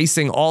just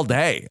racing all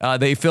day.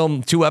 They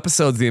filmed 2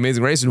 episodes of The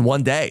Amazing Race in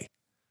one day.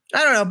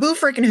 I don't know. Boo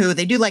freaking who.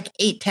 They do like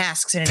 8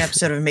 tasks in an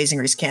episode of Amazing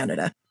Race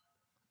Canada.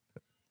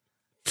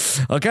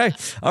 Okay.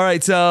 All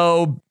right.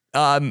 So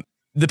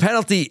the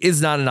penalty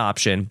is not an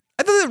option.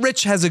 I think that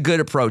Rich has a good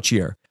approach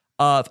here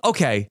of,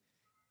 okay,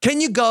 can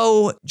you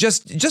go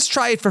just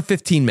try it for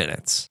 15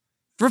 minutes?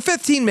 For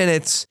 15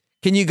 minutes,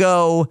 can you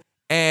go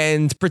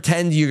and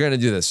pretend you're going to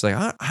do this? Like,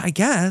 I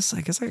guess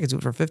I could do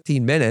it for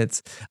 15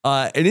 minutes.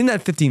 And in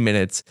that 15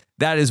 minutes,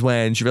 that is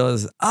when she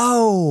realizes,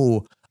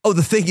 oh,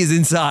 the thing is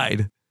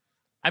inside.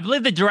 I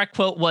believe the direct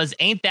quote was,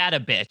 "Ain't that a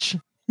bitch?"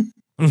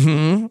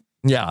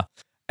 Yeah.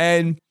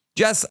 And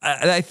Jess,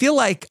 I feel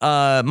like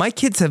my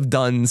kids have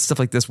done stuff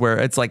like this where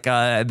it's like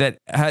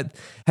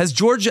has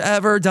George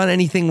ever done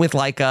anything with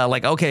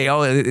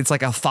it's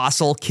like a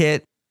fossil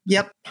kit?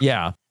 Yep.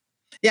 Yeah.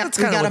 Yeah,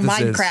 we got a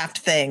Minecraft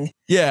thing.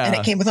 Yeah. And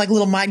it came with like a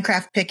little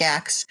Minecraft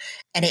pickaxe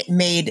and it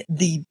made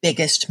the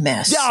biggest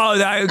mess.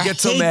 Oh, I get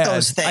so mad.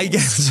 Those things. I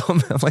get so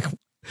mad. I'm like,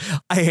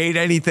 I hate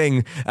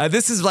anything.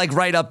 This is like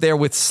right up there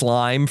with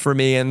slime for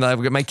me. And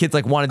my kids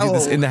like want to do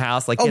this in the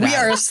house. Like, we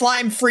are a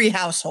slime-free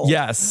household.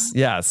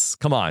 Yes.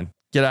 Come on,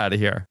 get out of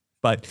here.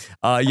 But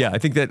I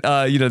think that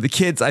the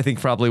kids I think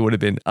probably would have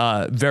been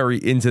very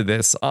into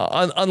this,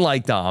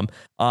 unlike Dom.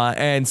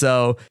 And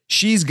so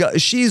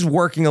she's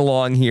working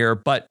along here,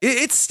 but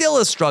it's still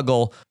a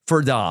struggle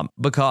for Dom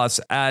because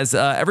as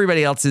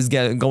everybody else is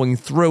going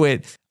through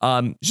it,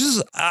 I'm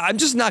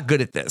just not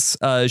good at this.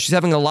 She's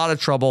having a lot of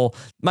trouble.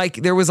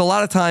 Mike, there was a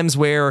lot of times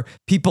where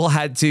people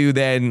had to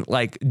then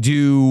like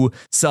do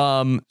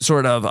some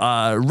sort of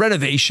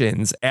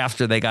renovations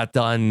after they got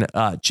done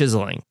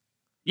chiseling.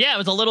 Yeah, it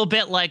was a little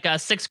bit like a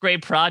 6th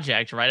grade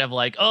project, right? Of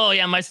like, oh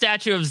yeah, my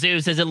statue of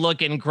Zeus isn't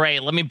looking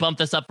great. Let me bump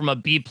this up from a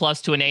B+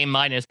 to an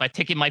A- by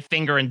taking my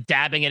finger and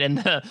dabbing it in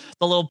the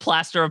little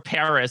plaster of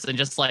Paris and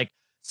just like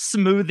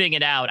smoothing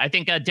it out. I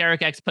think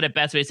Derek X put it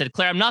best when he said,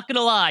 "Claire, I'm not gonna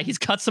lie, he's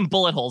got some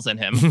bullet holes in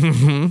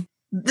him."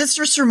 This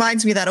just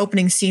reminds me of that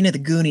opening scene of The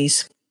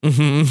Goonies.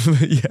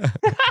 Yeah.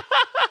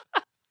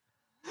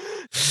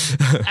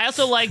 I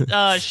also like,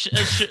 I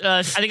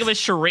think it was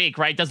Sharik,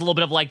 right? Does a little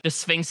bit of like the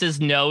Sphinx's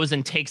nose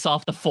and takes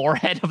off the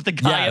forehead of the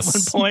guy at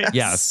one point.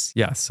 Yes.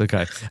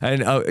 Okay.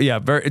 And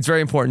it's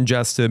very important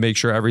just to make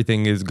sure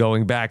everything is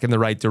going back in the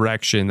right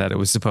direction that it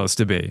was supposed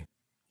to be.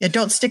 Yeah,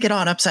 don't stick it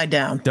on upside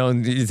down.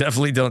 You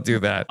definitely don't do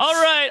that. All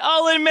right,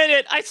 I'll admit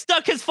it. I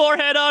stuck his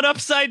forehead on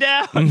upside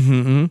down.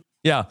 Mm-hmm.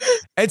 Yeah.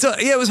 And so,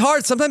 it was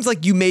hard. Sometimes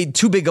like you made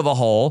too big of a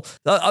hole.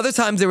 Other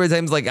times there were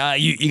times like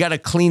you got to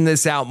clean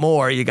this out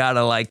more. You got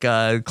to like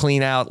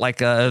clean out like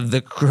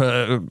the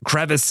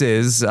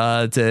crevices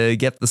to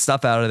get the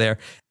stuff out of there.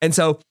 And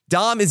so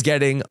Dom is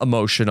getting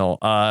emotional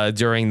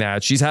during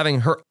that. She's having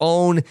her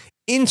own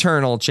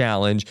internal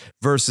challenge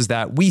versus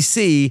that. We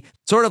see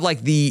sort of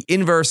like the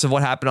inverse of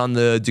what happened on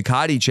the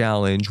Ducati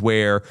challenge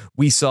where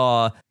we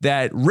saw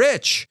that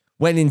Rich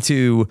went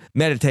into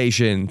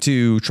meditation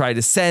to try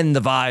to send the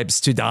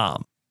vibes to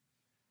Dom.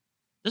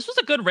 This was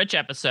a good Rich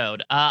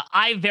episode.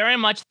 I very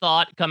much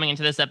thought coming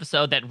into this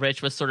episode that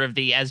Rich was sort of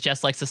the, as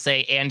Jess likes to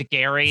say, and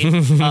Gary.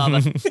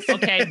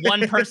 Okay,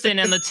 one person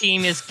in the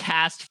team is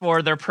cast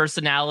for their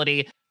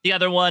personality. The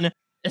other one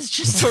is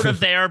just sort of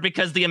there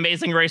because the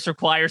Amazing Race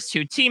requires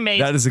 2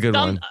 teammates. That is a good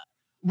one.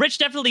 Rich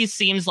definitely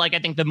seems like, I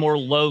think, the more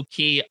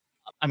low-key.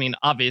 I mean,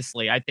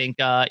 obviously, I think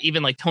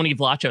even like Tony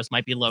Vlachos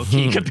might be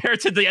low-key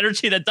compared to the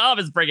energy that Dom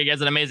is bringing as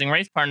an Amazing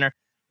Race partner.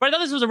 But I thought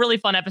this was a really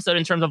fun episode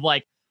in terms of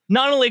like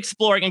not only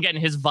exploring and getting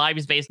his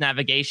vibes-based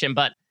navigation,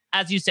 but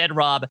as you said,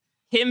 Rob,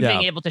 him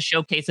being able to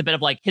showcase a bit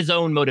of like his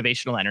own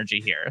motivational energy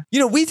here. You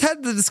know, we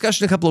had the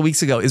discussion a couple of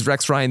weeks ago. Is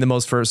Rex Ryan the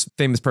most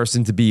famous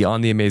person to be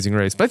on The Amazing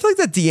Race? But I feel like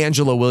that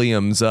D'Angelo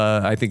Williams,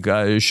 I think,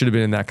 should have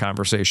been in that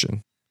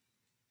conversation.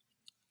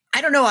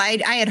 I don't know. I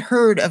had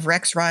heard of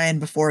Rex Ryan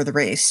before the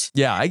race.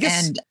 Yeah, I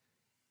guess. And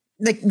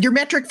like your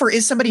metric for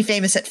is somebody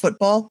famous at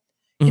football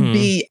can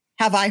be,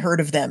 have I heard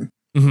of them?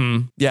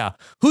 Mm-hmm. Yeah.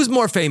 Who's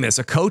more famous,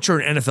 a coach or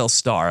an NFL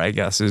star, I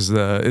guess, is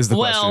the question.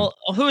 Well,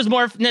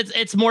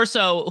 it's more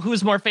so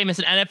who's more famous,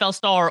 an NFL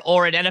star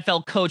or an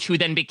NFL coach who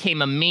then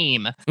became a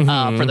meme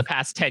for the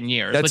past 10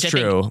 years, That's which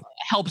true. I think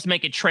helps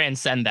make it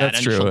transcend that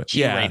That's initial true.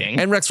 G rating.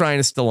 And Rex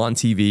Ryan is still on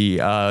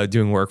TV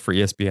doing work for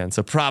ESPN.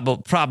 So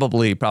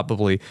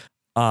probably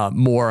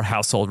more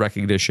household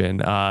recognition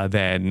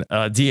than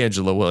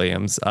D'Angelo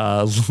Williams,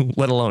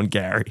 let alone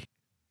Gary.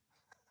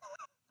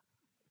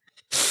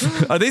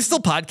 Are they still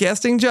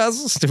podcasting,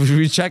 Jess? Did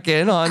we check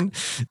in on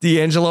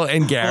D'Angelo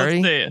and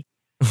Gary?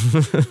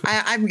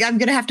 I'm going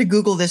to have to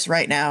Google this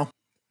right now.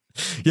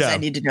 Yeah. I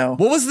need to know.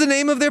 What was the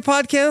name of their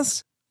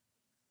podcast?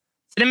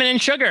 Cinnamon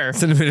and Sugar.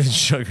 Cinnamon and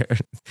Sugar.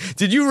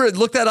 Did you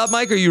look that up,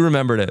 Mike, or you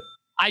remembered it?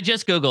 I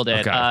just Googled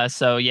it. Okay.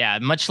 So yeah,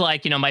 much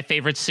like, my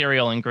favorite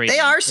cereal ingredient.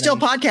 They are still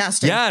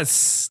podcasting.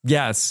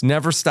 Yes.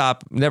 Never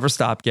stop,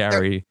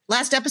 Gary.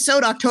 Last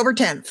episode, October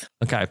 10th.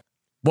 Okay.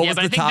 What was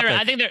the topic?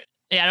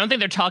 I don't think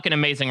they're talking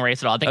Amazing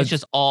Race at all. I think it's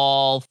just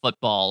all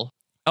football.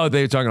 Oh,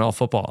 they're talking all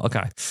football.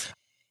 Okay.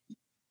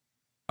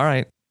 All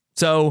right.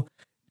 So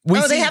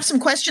they have some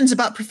questions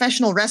about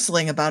professional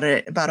wrestling about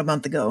a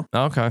month ago.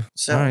 Okay.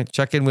 So all right.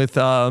 Check in with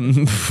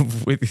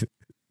with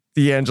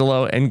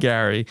D'Angelo and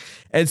Gary.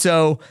 And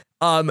so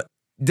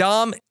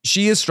Dom,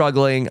 she is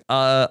struggling.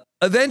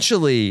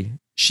 Eventually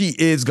she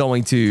is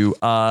going to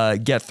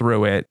get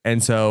through it.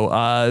 And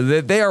so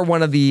they are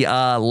one of the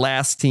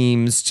last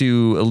teams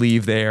to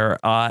leave there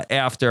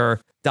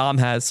after Dom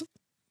has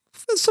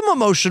some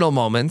emotional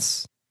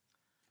moments.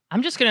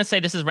 I'm just going to say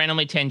this is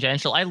randomly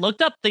tangential. I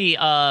looked up the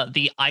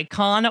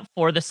icon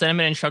for the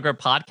Cinnamon and Sugar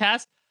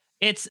podcast.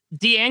 It's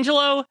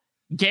D'Angelo,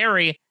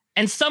 Gary,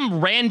 and some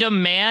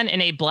random man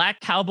in a black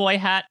cowboy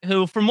hat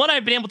who, from what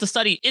I've been able to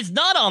study, is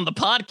not on the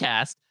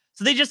podcast.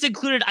 So they just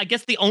included, I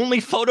guess, the only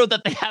photo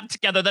that they have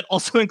together that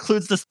also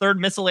includes this third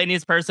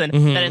miscellaneous person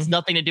that has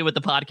nothing to do with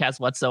the podcast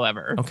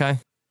whatsoever. Okay.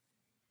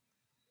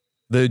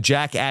 The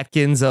Jack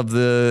Atkins of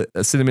the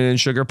Cinnamon and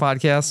Sugar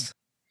podcast.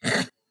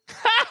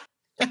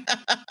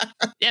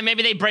 Yeah,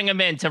 maybe they bring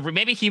him in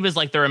maybe he was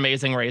like their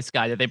Amazing Race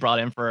guy that they brought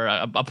in for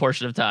a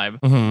portion of time.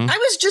 Mm-hmm. I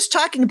was just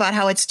talking about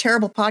how it's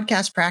terrible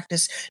podcast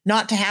practice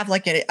not to have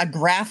like a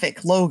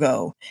graphic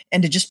logo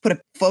and to just put a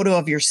photo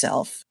of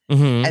yourself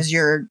as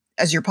your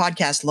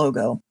podcast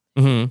logo.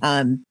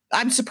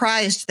 I'm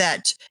surprised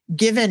that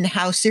given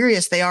how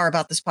serious they are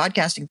about this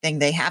podcasting thing,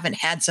 they haven't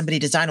had somebody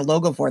design a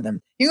logo for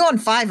them. You go on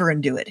Fiverr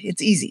and do it.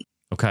 It's easy.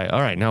 Okay.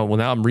 All right. Now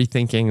I'm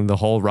rethinking the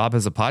whole Rob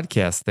as a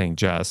podcast thing,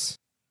 Jess.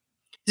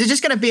 Is it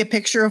just going to be a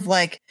picture of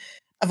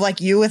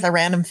you with a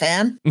random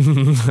fan?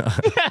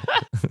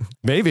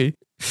 Maybe.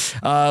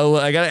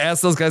 I got to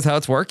ask those guys how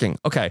it's working.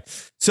 Okay.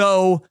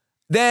 So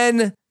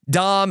then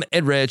Dom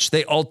and Rich,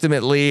 they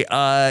ultimately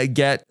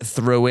get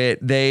through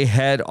it. They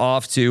head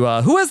off to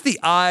who has the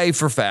eye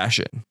for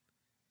fashion?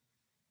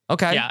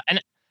 Okay. Yeah.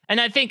 And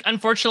I think,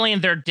 unfortunately,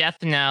 in their death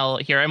knell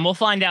here, and we'll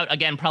find out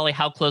again probably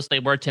how close they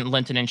were to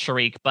Linton and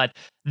Sharik, but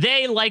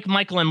they, like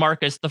Michael and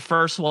Marcus, the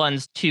first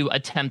ones to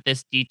attempt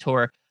this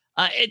detour.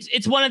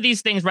 It's one of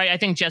these things, right? I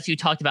think, Jess, you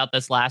talked about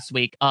this last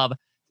week of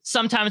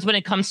sometimes when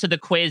it comes to the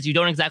quiz, you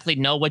don't exactly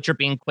know what you're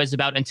being quizzed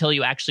about until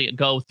you actually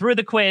go through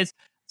the quiz.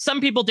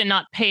 Some people did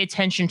not pay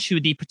attention to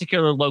the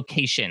particular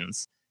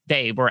locations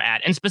they were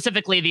at, and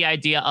specifically the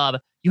idea of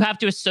you have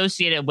to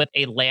associate it with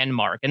a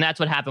landmark. And that's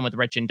what happened with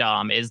Rich and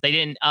Dom is they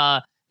didn't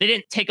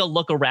take a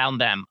look around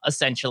them,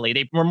 essentially.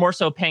 They were more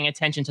so paying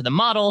attention to the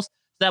models.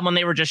 That when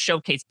they were just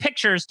showcased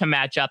pictures to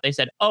match up, they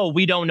said, oh,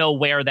 we don't know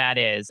where that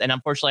is. And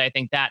unfortunately, I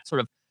think that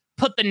sort of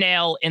put the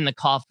nail in the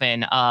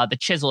coffin, the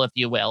chisel, if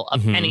you will,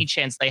 of any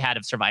chance they had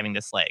of surviving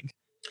this leg.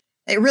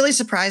 It really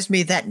surprised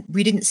me that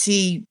we didn't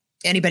see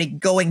anybody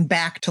going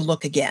back to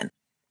look again.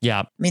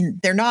 Yeah. I mean,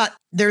 they're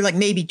like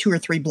maybe 2 or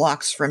 3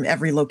 blocks from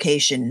every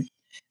location.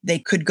 They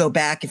could go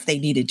back if they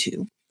needed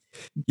to.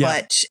 Yeah.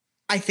 But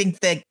I think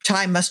the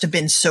time must have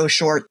been so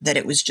short that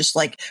it was just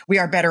like, we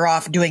are better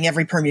off doing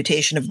every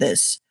permutation of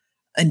this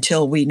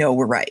until we know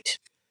we're right.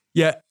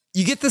 Yeah.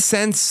 You get the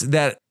sense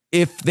that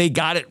if they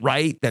got it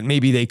right, that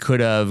maybe they could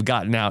have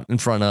gotten out in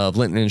front of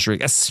Linton and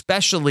Sharik,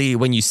 especially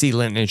when you see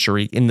Linton and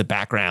Sharik in the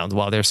background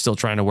while they're still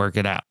trying to work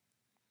it out.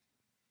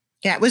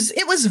 Yeah, it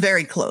was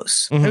very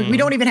close. I mean, we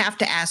don't even have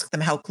to ask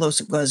them how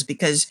close it was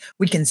because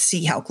we can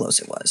see how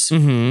close it was.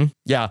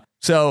 Yeah.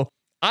 So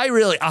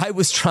I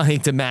was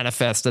trying to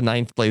manifest a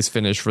 9th place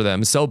finish for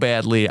them so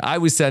badly. I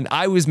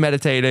was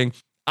meditating.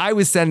 I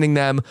was sending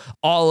them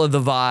all of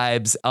the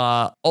vibes.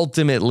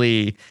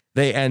 Ultimately,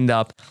 they end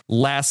up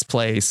last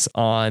place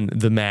on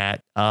the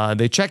mat.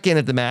 They check in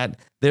at the mat.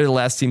 They're the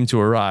last team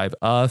to arrive.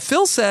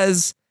 Phil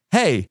says,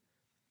 hey,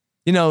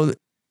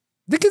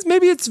 because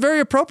maybe it's very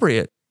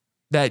appropriate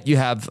that you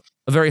have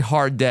a very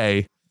hard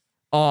day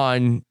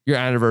on your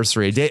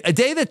anniversary, a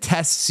day that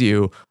tests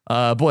you.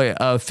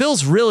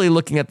 Phil's really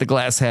looking at the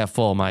glass half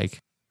full, Mike.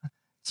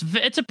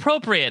 It's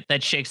appropriate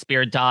that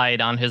Shakespeare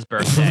died on his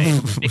birthday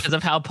because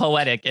of how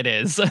poetic it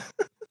is.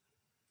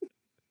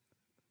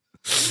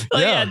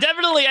 Yeah,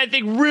 definitely. I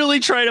think really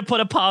try to put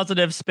a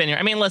positive spin here.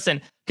 I mean,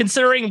 listen,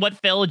 considering what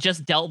Phil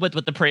just dealt with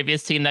the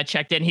previous team that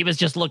checked in, he was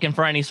just looking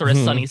for any sort of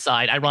sunny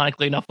side,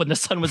 ironically enough, when the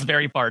sun was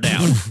very far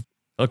down.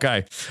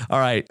 Okay. All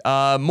right.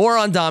 More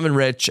on Dom and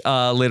Rich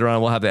later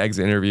on. We'll have the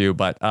exit interview,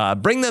 but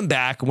bring them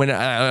back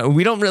when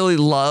we don't really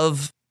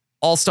love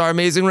All-Star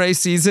Amazing Race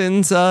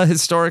seasons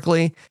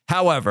historically.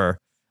 However,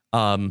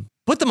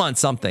 put them on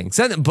something.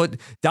 Put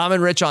Dom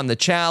and Rich on the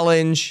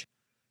challenge.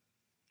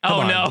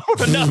 No.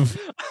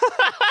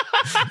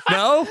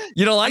 No,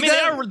 you don't like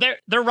that?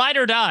 They're ride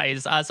or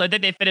dies, so I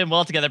think they fit in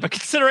well together. But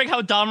considering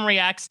how Dom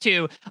reacts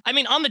to,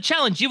 on the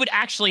challenge, you would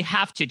actually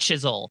have to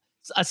chisel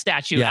a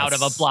statue out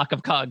of a block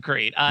of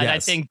concrete. And I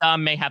think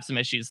Dom may have some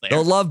issues there.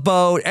 The Love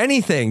Boat,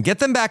 anything. Get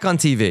them back on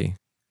TV.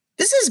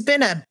 This has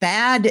been a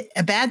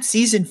bad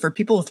season for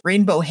people with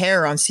rainbow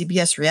hair on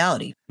CBS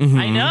reality. Mm-hmm.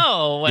 I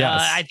know.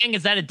 Yes. I think,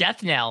 is that a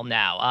death knell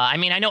now? I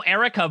know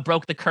Erica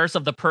broke the curse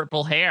of the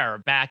purple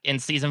hair back in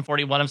season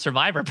 41 of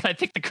Survivor, but I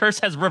think the curse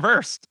has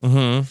reversed.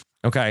 Mm-hmm.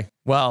 Okay.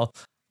 Well,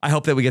 I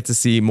hope that we get to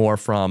see more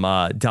from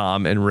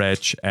Dom and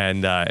Rich,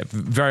 and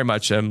very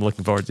much I'm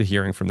looking forward to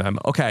hearing from them.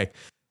 Okay.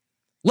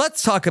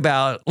 Let's talk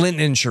about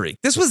Linton and Shariq.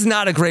 This was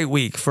not a great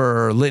week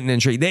for Linton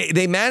and Shariq.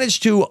 They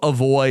managed to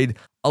avoid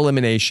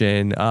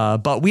elimination,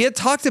 but we had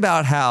talked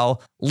about how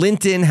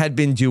Linton had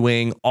been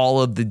doing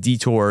all of the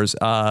detours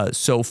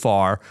so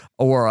far,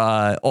 or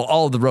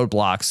all of the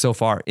roadblocks so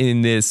far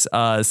in this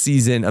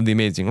season of The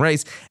Amazing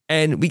Race.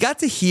 And we got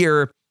to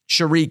hear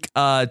Shariq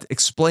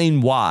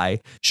explain why.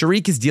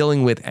 Shariq is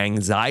dealing with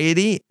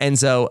anxiety, and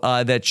so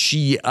that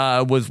she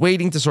was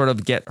waiting to sort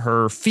of get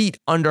her feet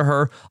under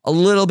her a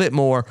little bit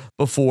more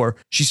before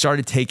she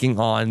started taking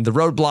on the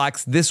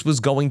roadblocks. This was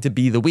going to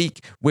be the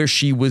week where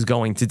she was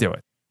going to do it.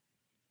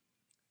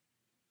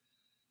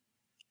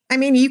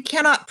 You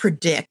cannot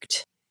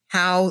predict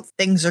how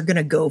things are going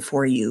to go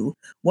for you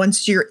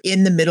once you're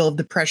in the middle of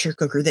the pressure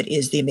cooker that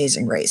is The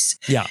Amazing Race.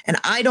 Yeah. And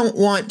I don't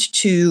want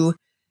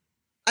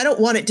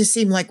it to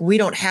seem like we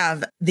don't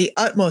have the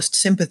utmost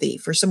sympathy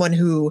for someone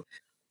who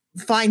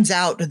finds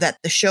out that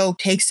the show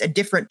takes a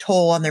different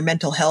toll on their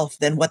mental health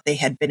than what they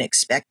had been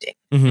expecting.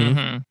 Mm-hmm.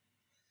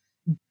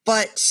 Mm-hmm.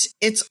 But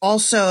it's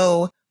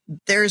also,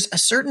 there's a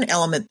certain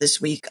element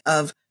this week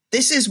of,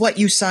 this is what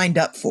you signed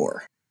up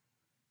for.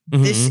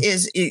 Mm-hmm. This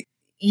is,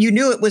 you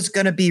knew it was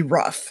going to be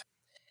rough.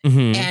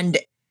 Mm-hmm. And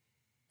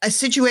a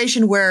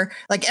situation where,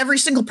 like, every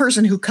single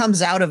person who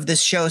comes out of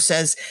this show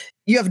says,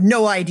 you have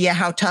no idea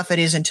how tough it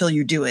is until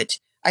you do it.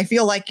 I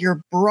feel like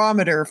your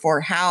barometer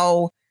for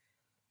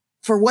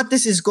what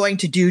this is going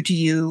to do to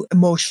you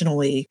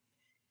emotionally,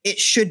 it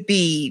should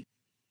be,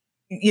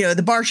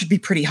 the bar should be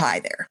pretty high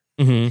there.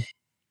 Mm-hmm.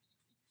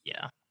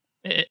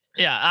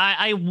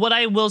 Yeah. What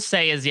I will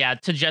say is,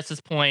 to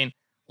Jess's point,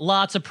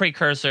 lots of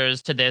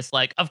precursors to this.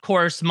 Like, of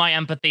course, my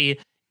empathy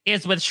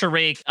is with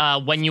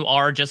Shariq when you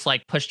are just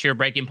like pushed to your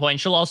breaking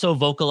point. She'll also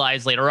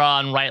vocalize later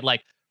on, right?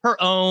 Like her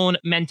own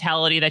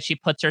mentality that she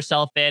puts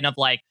herself in of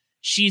like,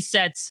 she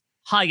sets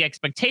high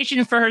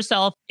expectations for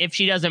herself. If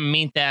she doesn't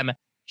meet them,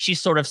 she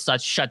sort of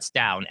shuts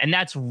down. And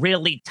that's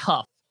really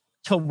tough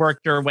to work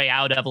your way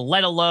out of,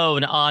 let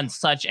alone on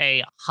such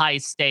a high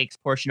stakes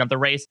portion of the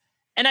race.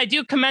 And I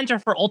do commend her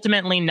for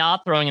ultimately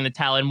not throwing in the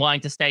towel and wanting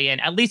to stay in,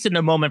 at least in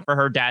the moment, for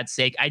her dad's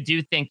sake. I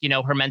do think,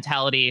 her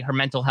mentality, her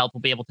mental health will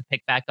be able to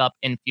pick back up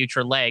in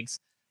future legs.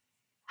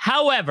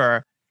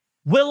 However,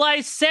 will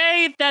I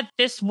say that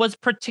this was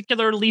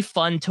particularly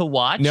fun to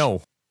watch?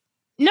 No.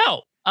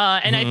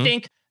 And I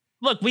think,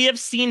 look, we have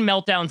seen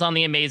meltdowns on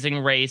The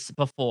Amazing Race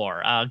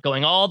before,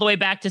 going all the way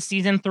back to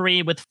season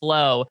 3 with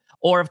Flo,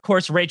 or of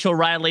course, Rachel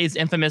Riley's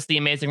infamous The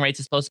Amazing Race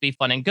is supposed to be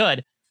fun and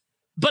good.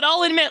 But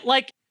I'll admit,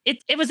 like,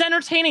 it was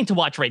entertaining to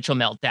watch Rachel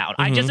meltdown.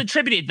 I just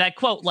attributed that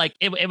quote, like,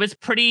 it was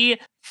pretty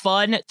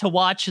fun to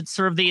watch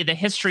sort of the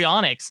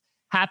histrionics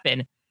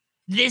happen.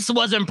 This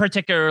wasn't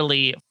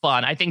particularly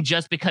fun, I think,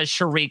 just because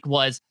Shariq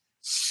was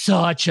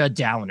such a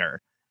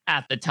downer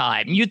at the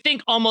time. You'd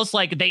think almost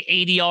like they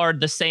ADR'd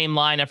the same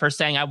line of her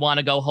saying, I want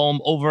to go home,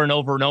 over and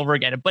over and over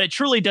again. But it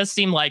truly does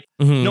seem like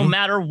no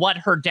matter what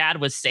her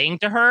dad was saying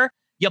to her,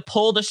 you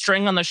pulled a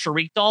string on the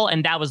Shariq doll,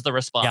 and that was the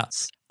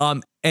response. Yeah.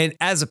 And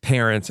as a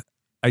parent,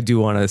 I do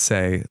want to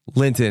say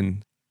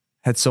Linton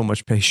had so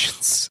much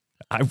patience.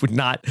 I would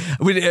not.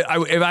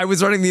 If I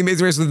was running The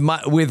Amazing Race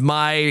with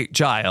my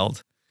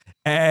child,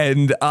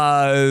 and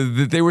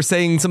they were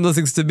saying some of those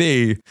things to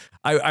me,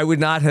 I would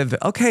not have.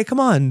 Okay, come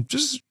on,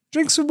 just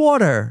drink some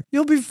water.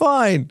 You'll be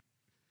fine.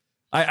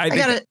 I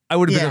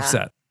would have been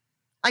upset.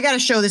 I got to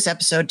show this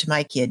episode to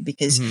my kid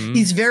because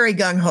he's very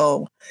gung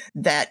ho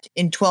that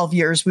in 12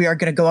 years we are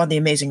going to go on The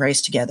Amazing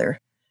Race together,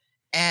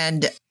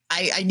 and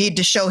I need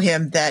to show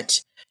him that.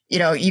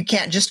 You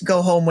can't just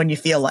go home when you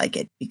feel like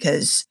it,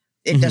 because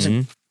It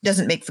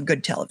doesn't make for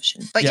good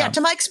television. But yeah,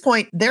 to Mike's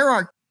point, there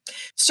are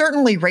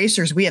certainly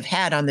racers we have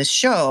had on this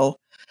show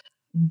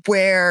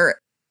where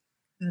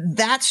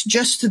that's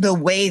just the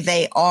way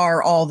they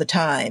are all the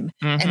time.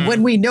 And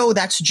when we know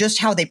that's just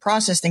how they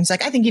process things,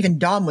 like I think even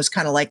Dom was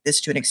kind of like this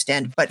to an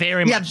extent, but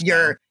you have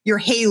your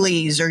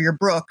Haleys or your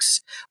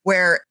Brooks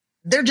where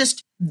they're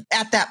just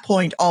at that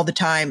point all the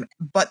time,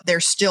 but they're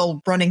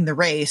still running the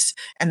race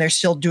and they're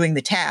still doing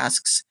the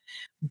tasks.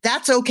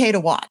 That's okay to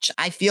watch.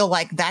 I feel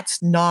like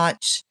that's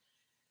not,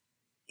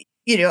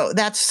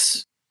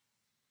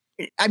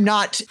 I'm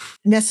not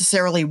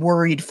necessarily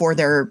worried for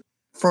them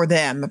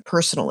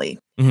personally.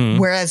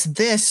 Whereas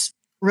this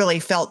really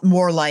felt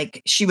more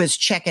like she was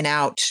checking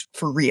out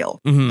for real.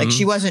 Like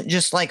she wasn't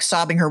just like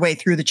sobbing her way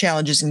through the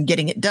challenges and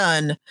getting it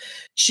done.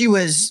 She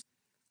was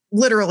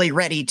literally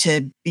ready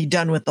to be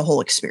done with the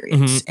whole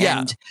experience.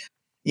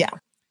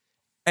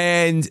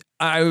 And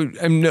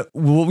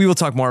we will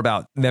talk more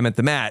about them at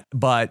the mat,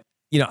 but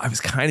I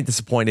was kind of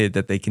disappointed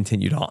that they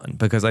continued on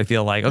because I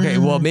feel like,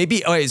 so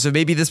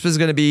maybe this was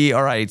going to be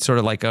all right, sort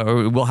of like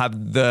we'll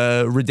have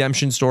the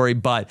redemption story,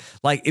 but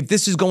like if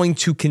this is going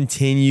to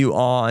continue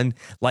on,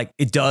 like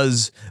it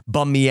does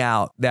bum me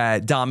out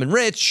that Dom and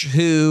Rich,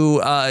 who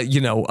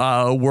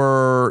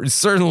were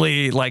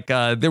certainly like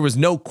there was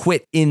no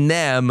quit in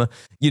them,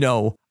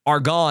 are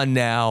gone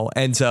now.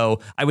 And so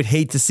I would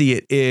hate to see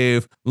it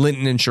if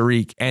Linton and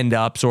Sharik end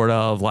up sort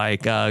of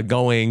like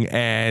going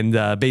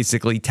and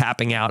basically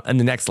tapping out on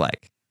the next leg.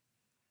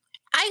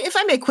 If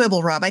I may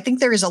quibble, Rob, I think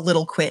there is a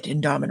little quit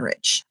in Dom and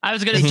Rich. I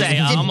was going to say,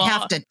 didn't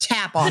have to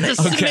tap on it. It's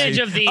a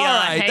smidge of the, all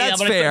right, hey,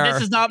 that's fair.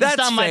 This is not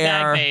my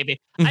bag, baby.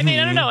 I mean,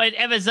 I don't know.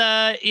 It was,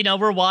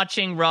 we're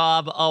watching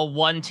Rob,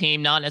 one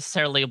team not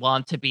necessarily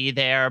want to be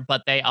there,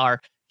 but they are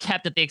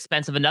kept at the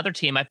expense of another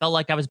team. I felt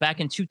like I was back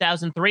in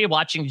 2003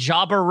 watching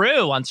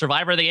Jabiru on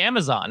Survivor of the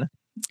Amazon.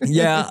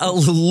 Yeah, a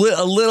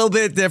little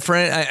bit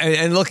different.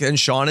 And look, and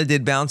Shauna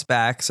did bounce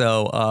back.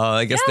 So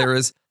I guess there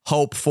is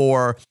hope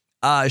for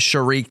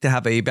Sharik to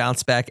have a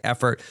bounce back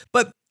effort.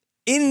 But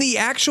in the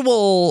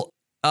actual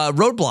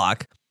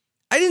roadblock,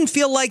 I didn't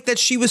feel like that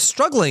she was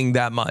struggling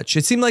that much.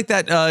 It seemed like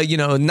that,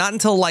 not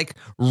until like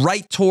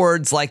right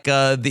towards like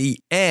the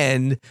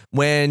end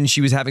when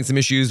she was having some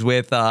issues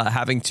with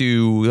having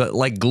to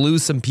like glue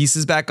some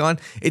pieces back on.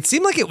 It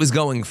seemed like it was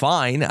going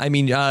fine. I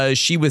mean,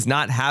 she was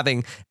not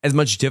having as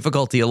much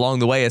difficulty along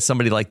the way as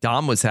somebody like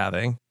Dom was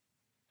having.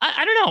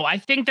 I don't know. I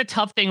think the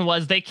tough thing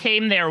was they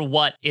came there,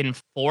 in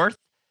 4th?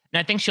 And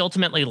I think she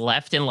ultimately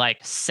left in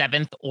like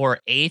 7th or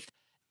 8th.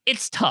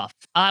 It's tough.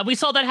 We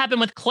saw that happen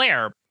with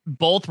Claire.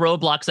 Both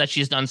roadblocks that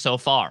she's done so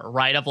far,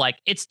 right? Of like,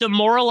 it's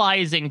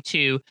demoralizing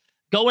to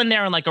go in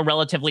there in like a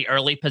relatively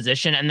early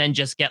position and then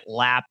just get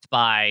lapped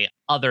by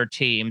other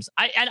teams.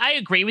 I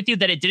agree with you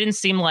that it didn't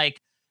seem like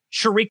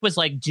Sharik was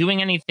like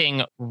doing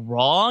anything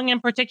wrong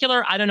in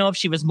particular. I don't know if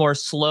she was more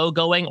slow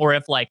going or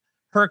if like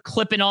her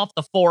clipping off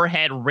the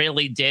forehead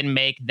really did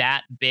make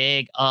that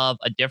big of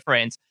a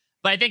difference.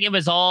 But I think it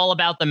was all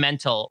about the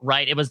mental,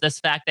 right? It was this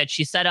fact that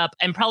she set up,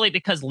 and probably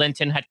because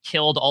Linton had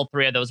killed all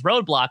 3 of those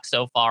roadblocks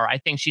so far, I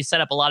think she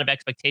set up a lot of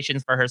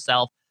expectations for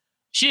herself.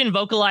 She didn't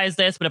vocalize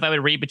this, but if I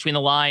would read between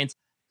the lines,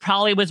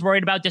 probably was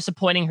worried about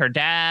disappointing her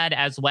dad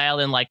as well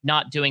and like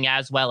not doing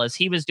as well as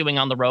he was doing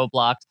on the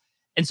roadblocks.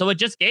 And so it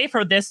just gave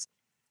her this,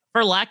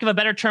 for lack of a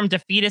better term,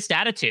 defeatist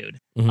attitude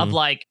of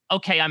like,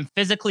 okay, I'm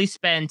physically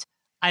spent.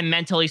 I'm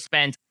mentally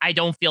spent. I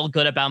don't feel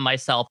good about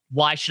myself.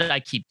 Why should I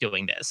keep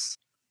doing this?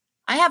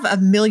 I have a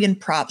million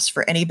props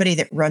for anybody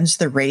that runs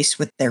the race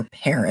with their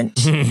parent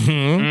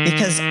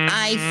because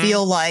I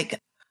feel like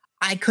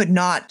I could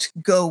not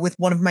go with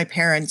one of my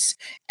parents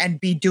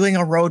and be doing a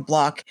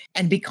roadblock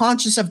and be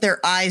conscious of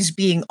their eyes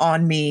being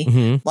on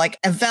me, like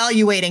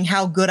evaluating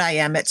how good I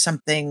am at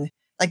something.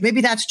 Like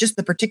maybe that's just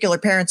the particular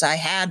parents I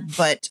had,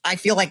 but I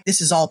feel like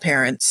this is all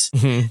parents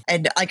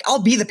and like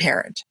I'll be the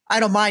parent. I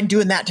don't mind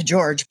doing that to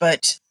George,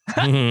 but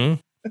I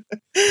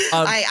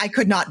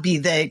could not be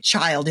the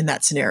child in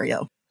that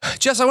scenario.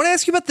 Jess, I want to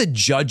ask you about the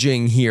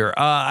judging here.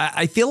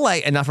 I feel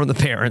like, and not from the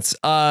parents,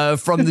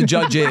 from the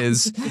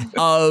judges,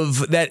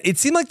 of that. It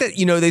seemed like that,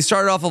 they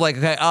started off with like,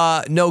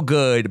 okay, no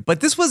good.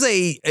 But this was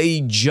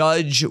a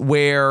judge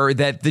where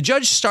that the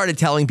judge started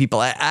telling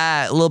people,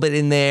 a little bit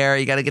in there,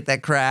 you got to get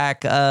that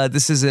crack.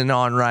 This isn't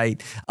on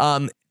right.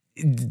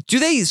 Do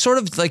they sort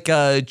of like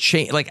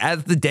change, like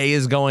as the day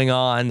is going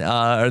on,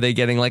 are they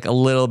getting like a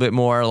little bit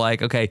more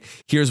like, okay,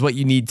 here's what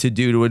you need to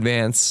do to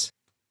advance?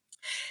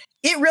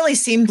 It really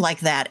seemed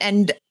like that.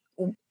 And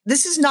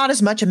this is not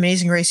as much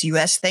Amazing Race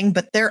US thing,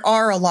 but there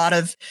are a lot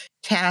of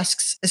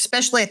tasks,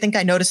 especially I think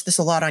I noticed this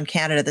a lot on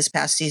Canada this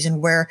past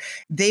season, where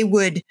they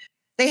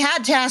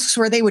had tasks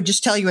where they would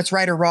just tell you it's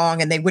right or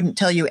wrong and they wouldn't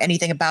tell you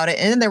anything about it.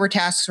 And then there were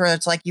tasks where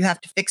it's like, you have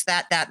to fix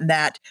that, and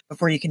that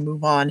before you can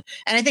move on.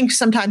 And I think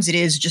sometimes it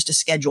is just a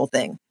schedule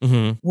thing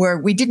where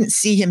we didn't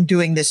see him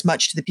doing this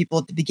much to the people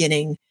at the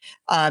beginning.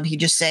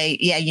 He'd just say,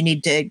 yeah, you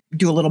need to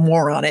do a little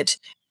more on it.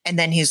 And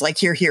then he's like,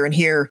 here, and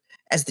here.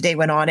 as the day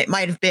went on. It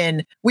might have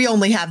been, we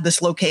only have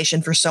this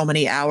location for so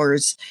many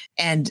hours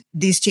and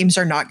these teams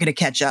are not going to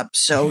catch up.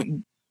 So,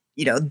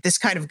 this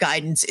kind of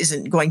guidance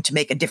isn't going to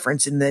make a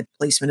difference in the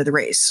placement of the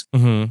race.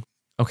 Mm-hmm.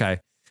 Okay.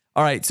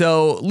 All right.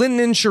 So Lyndon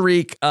and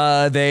Sharik,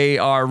 they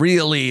are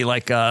really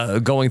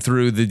going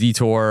through the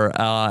detour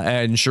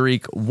and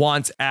Sharik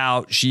wants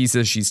out. She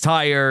says she's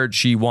tired.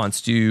 She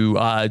wants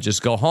to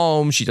just go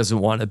home. She doesn't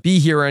want to be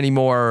here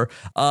anymore.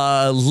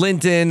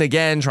 Lyndon,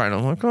 again, trying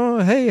to oh,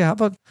 hey, how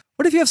about,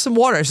 what if you have some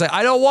water? She's like,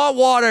 I don't want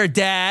water,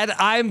 Dad.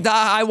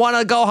 I want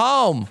to go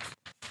home.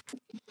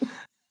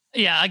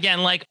 Yeah,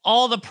 again,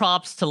 all the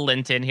props to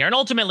Linton here, and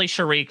ultimately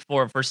Sharik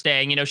for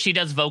staying. She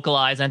does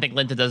vocalize, and I think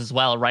Linton does as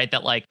well, right?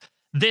 That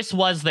this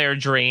was their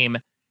dream.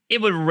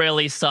 It would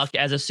really suck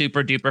as a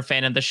super duper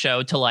fan of the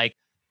show to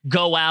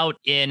go out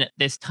in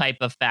this type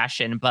of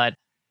fashion. But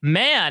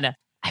man,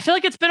 I feel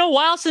like it's been a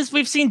while since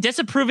we've seen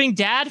disapproving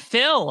dad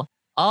Phil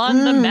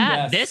on the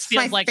mat. Yes. This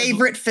feels my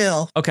favorite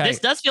Phil. Okay. This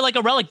does feel like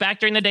a relic back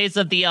during the days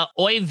of the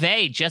Oy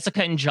vey,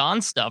 Jessica and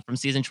John stuff from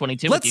season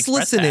 22. Let's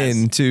listen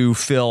in to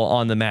Phil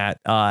on the mat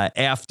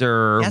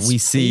after we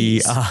see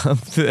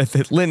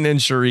that Lyndon and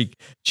Sharik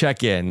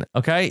check in.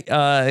 Okay.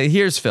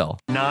 Here's Phil.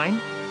 9.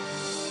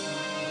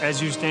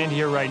 As you stand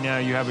here right now,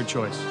 you have a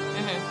choice.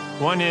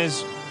 One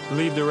is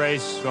leave the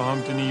race, go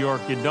home to New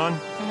York, you're done.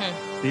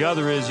 The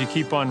other is you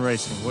keep on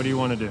racing. What do you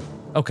want to do?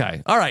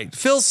 Okay. All right.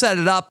 Phil set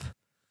it up.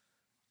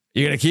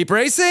 You going to keep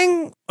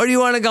racing or do you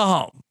want to go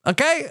home?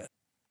 Okay.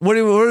 What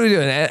are we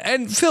doing?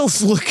 And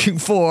Phil's looking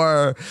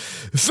for,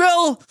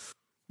 Phil,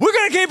 we're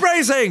going to keep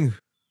racing.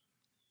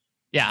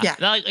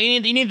 Yeah.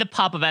 You need the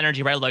pop of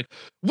energy, right?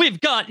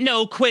 We've got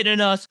no quit in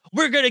us.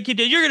 We're going to keep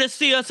it. You're going to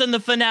see us in the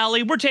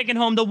finale. We're taking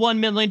home the $1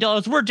 million.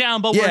 We're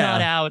down, but we're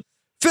not out.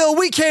 Phil,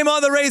 we came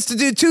on the race to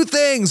do 2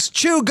 things,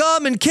 chew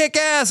gum and kick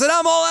ass, and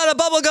I'm all out of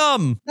bubble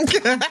gum.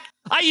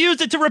 I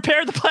used it to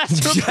repair the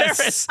plaster of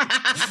Paris.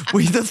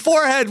 The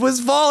forehead was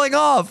falling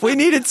off. We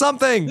needed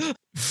something.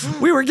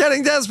 We were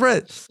getting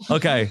desperate.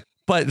 Okay.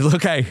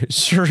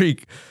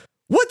 Sharik,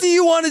 what do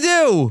you want to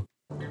do?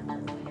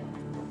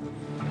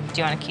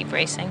 Do you want to keep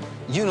racing?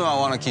 You know I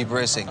want to keep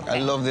racing. Okay. I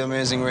love the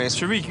Amazing Race.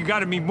 Sharik, you got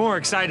to be more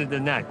excited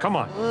than that. Come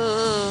on.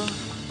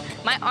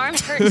 My arms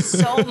hurt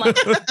so much.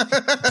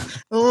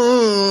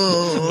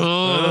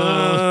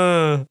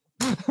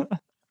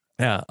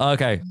 Yeah,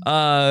 okay.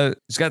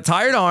 She's got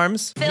tired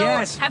arms. Phil,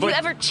 have you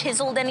ever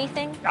chiseled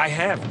anything? I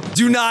have.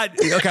 Do not.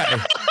 Okay.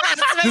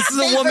 This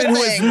is a woman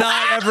who has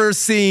not ever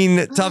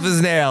seen Tough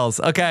as Nails.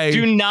 Okay.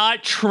 Do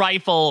not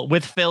trifle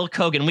with Phil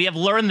Kogan. We have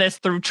learned this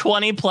through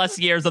 20 plus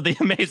years of the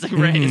Amazing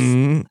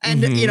Race.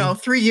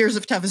 And, 3 years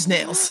of Tough as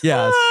Nails.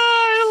 Yes.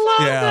 I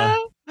love that.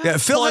 Yeah,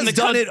 Phil has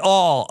done it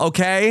all,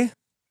 okay?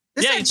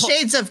 This had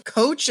shades of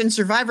Coach and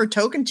Survivor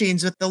Token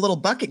Teens with the little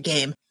bucket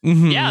game.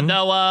 Yeah,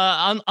 though,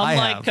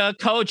 unlike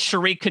Coach,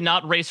 Sharik could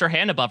not raise her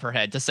hand above her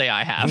head to say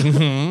I have.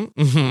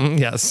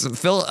 Yes,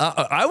 Phil,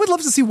 I would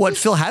love to see what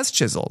Phil has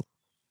chiseled.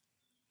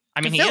 I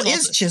mean, Phil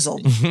is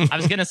chiseled. I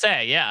was going to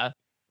say, yeah.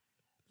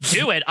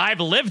 Do it. I've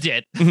lived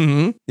it.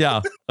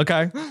 Yeah,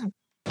 okay.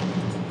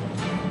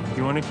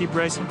 You want to keep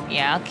racing?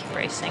 Yeah, I'll keep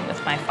racing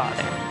with my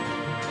father.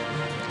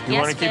 You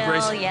want to keep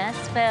racing? Yes,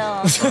 Phil.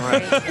 All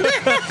right. You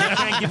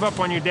can't give up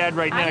on your dad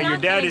right now. Your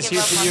dad is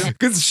here for you.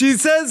 Because she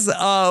says,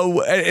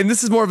 and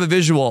this is more of a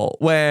visual,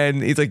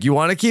 when he's like, you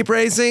want to keep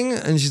racing?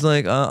 And she's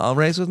like, I'll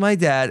race with my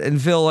dad. And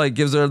Phil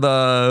gives her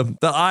the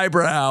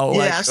eyebrow.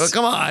 Yes. Like,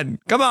 oh,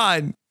 come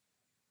on.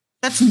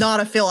 That's not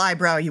a Phil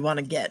eyebrow you want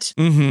to get.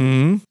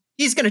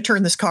 He's going to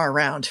turn this car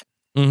around.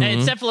 And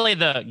it's definitely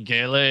the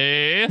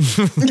Gilly.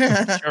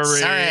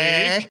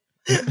 Sorry.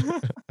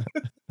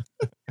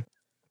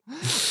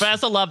 But I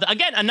also love,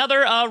 again,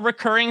 another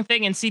recurring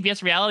thing in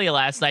CBS reality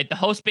last night, the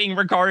host being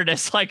regarded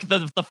as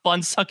the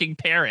fun-sucking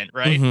parent,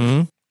 right?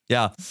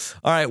 Yeah.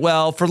 All right.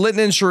 Well, for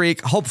Lyndon and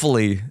Sharik,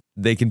 hopefully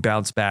they can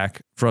bounce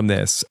back from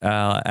this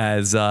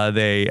as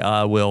they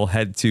will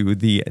head to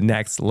the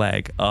next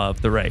leg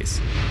of the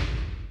race.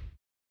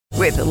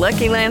 With the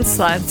Lucky Land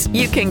Slots,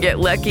 you can get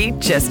lucky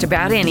just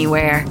about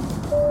anywhere.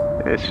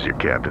 This is your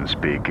captain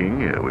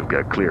speaking. We've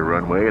got clear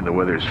runway and the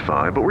weather's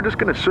fine, but we're just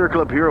going to circle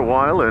up here a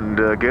while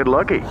and get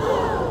lucky.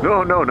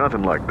 No,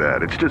 nothing like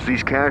that. It's just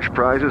these cash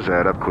prizes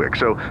add up quick.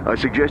 So I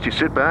suggest you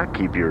sit back,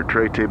 keep your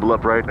tray table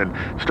upright, and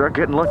start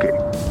getting lucky.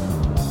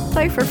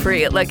 Play for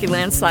free at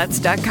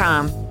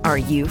LuckyLandSlots.com. Are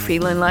you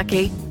feeling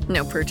lucky?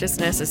 No purchase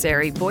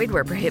necessary. Void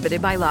where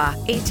prohibited by law.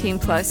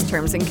 18+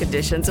 terms and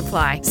conditions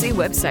apply. See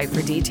website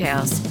for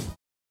details.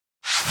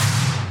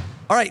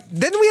 All right.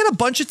 Then we had a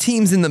bunch of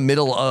teams in the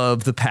middle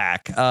of the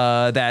pack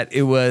that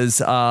it was,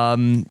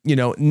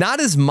 not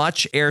as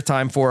much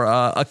airtime for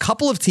a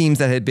couple of teams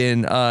that had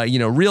been,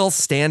 real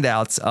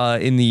standouts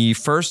in the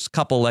first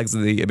couple legs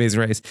of the Amazing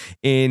Race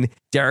in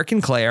Derek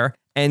and Claire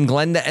and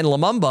Glenda and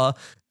Lumumba.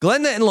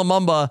 Glenda and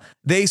Lumumba,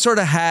 they sort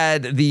of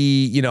had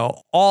the,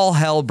 all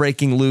hell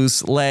breaking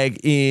loose leg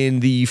in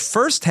the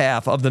first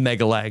half of the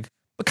mega leg,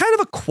 but kind of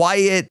a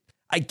quiet,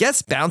 I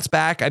guess, bounce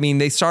back. I mean,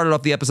 they started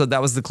off the episode.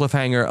 That was the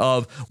cliffhanger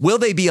of, will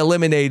they be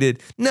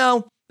eliminated?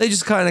 No, they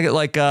just kind of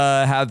like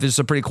have just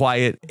a pretty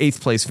quiet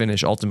 8th place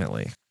finish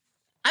ultimately.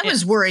 I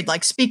was worried,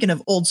 like, speaking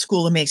of old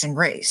school Amazing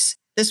Race,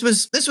 this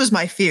was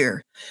my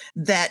fear,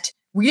 that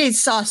we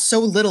saw so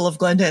little of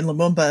Glenda and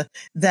Lumumba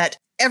that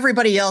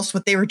everybody else,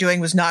 what they were doing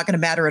was not going to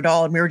matter at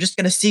all. And we were just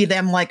going to see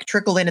them like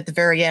trickle in at the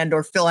very end,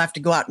 or Phil have to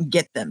go out and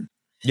get them.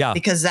 Yeah.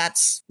 Because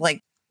that's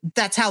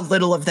how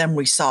little of them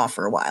we saw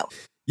for a while.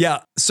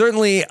 Yeah,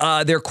 certainly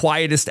their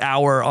quietest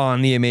hour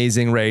on The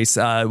Amazing Race.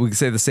 We can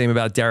say the same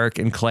about Derek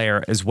and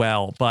Claire as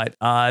well. But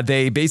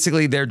they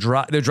basically, they're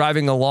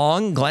driving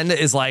along. Glenda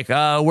is like,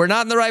 we're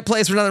not in the right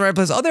place. We're not in the right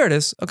place. Oh, there it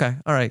is. Okay.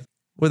 All right.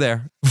 We're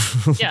there.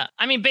 Yeah.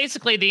 I mean,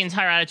 basically the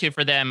entire attitude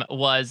for them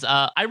was,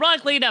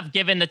 ironically enough,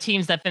 given the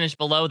teams that finished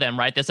below them,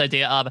 right? This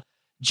idea of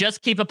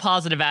just keep a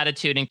positive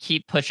attitude and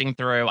keep pushing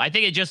through. I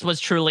think it just was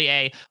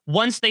truly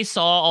once they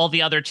saw all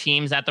the other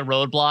teams at the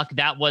roadblock,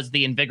 that was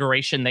the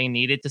invigoration they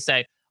needed to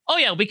say, oh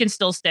yeah, we can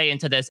still stay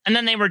into this. And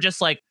then they were just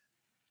like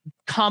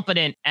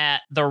competent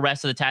at the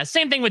rest of the task.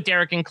 Same thing with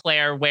Derek and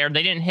Claire, where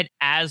they didn't hit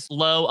as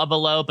low of a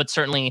low, but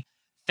certainly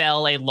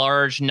fell a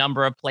large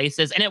number of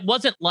places. And it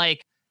wasn't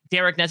like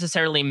Derek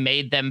necessarily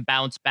made them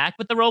bounce back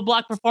with the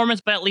roadblock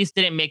performance, but at least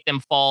didn't make them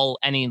fall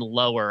any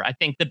lower. I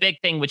think the big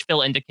thing, which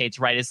Phil indicates,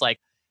 right, is like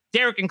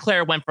Derek and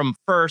Claire went from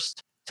 1st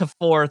to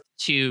 4th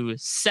to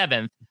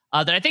 7th.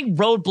 That I think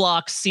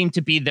roadblocks seem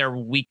to be their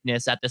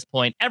weakness at this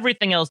point.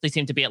 Everything else they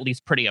seem to be at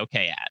least pretty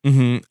okay at.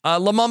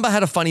 Lumumba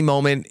had a funny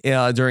moment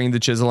during the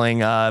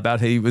chiseling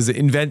about he was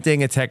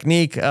inventing a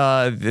technique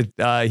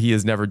that he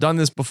has never done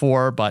this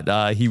before,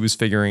 but he was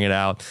figuring it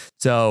out.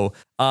 So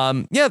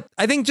yeah,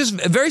 I think just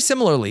very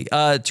similarly,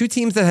 2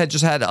 teams that had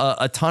just had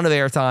a ton of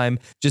airtime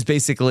just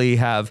basically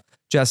have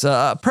just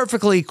a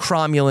perfectly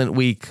cromulent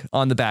week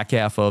on the back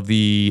half of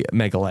the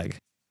Mega Leg.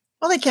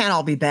 Well, they can't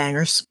all be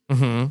bangers.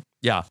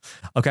 Yeah.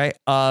 Okay.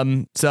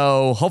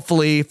 So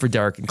hopefully for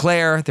Derek and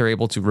Claire, they're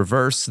able to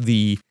reverse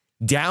the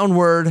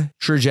downward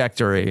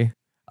trajectory.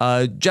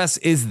 Jess,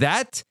 is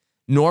that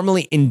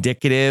normally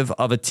indicative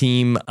of a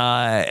team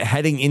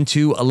heading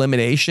into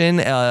elimination,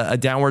 a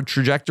downward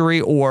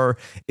trajectory, or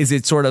is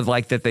it sort of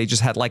like that they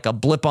just had like a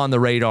blip on the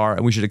radar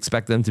and we should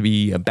expect them to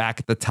be back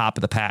at the top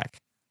of the pack?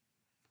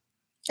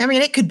 I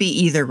mean, it could be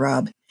either,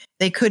 Rob.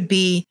 They could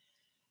be,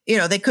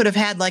 they could have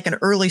had like an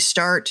early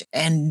start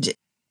and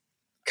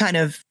kind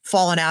of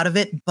fallen out of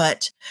it,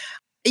 but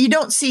you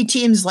don't see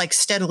teams like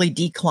steadily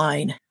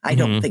decline. I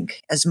don't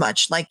think as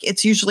much. Like,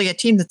 it's usually a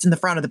team that's in the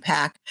front of the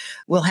pack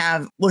will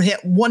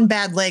hit one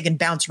bad leg and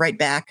bounce right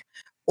back,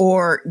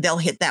 or they'll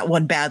hit that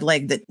one bad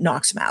leg that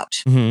knocks them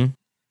out.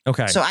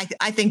 Okay. So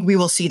I think we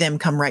will see them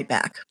come right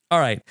back. All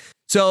right.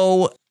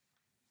 So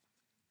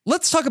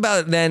let's talk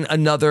about then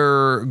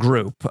another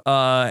group.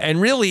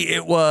 And really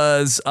it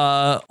was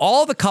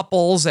all the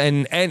couples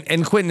and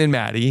Quentin and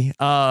Maddie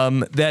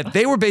that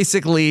they were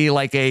basically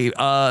like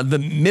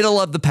the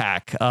middle of the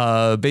pack,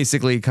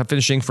 basically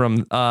finishing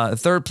from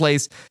 3rd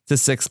place to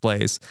 6th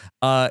place.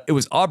 It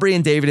was Aubrey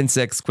and David in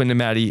 6th, Quentin and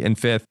Maddie in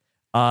 5th.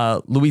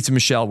 Louise and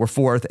Michelle were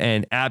 4th,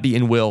 and Abby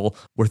and Will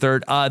were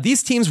 3rd.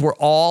 These teams were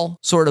all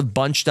sort of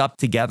bunched up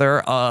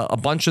together. A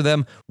bunch of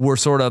them were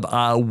sort of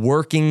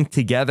working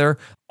together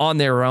on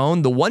their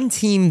own. The one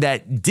team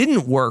that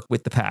didn't work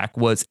with the pack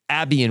was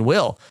Abby and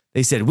Will.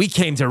 They said, we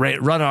came to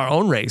run our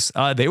own race.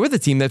 They were the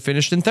team that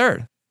finished in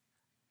 3rd.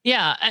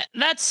 Yeah,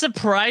 that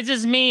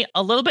surprises me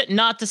a little bit.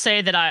 Not to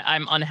say that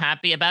I'm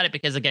unhappy about it,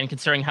 because again,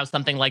 considering how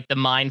something like the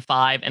Mine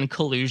 5 and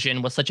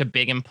Collusion was such a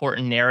big,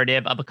 important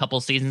narrative of a couple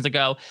seasons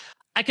ago,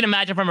 I can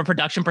imagine from a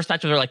production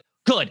perspective, they're like,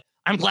 good,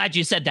 I'm glad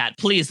you said that.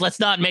 Please, let's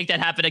not make that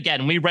happen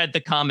again. We read the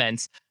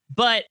comments.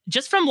 But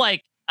just from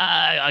like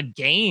a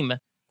game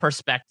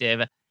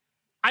perspective,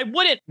 I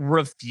wouldn't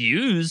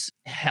refuse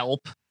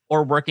help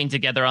or working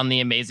together on The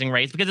Amazing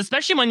Race, because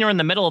especially when you're in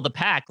the middle of the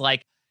pack,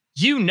 like,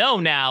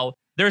 now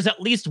there's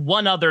at least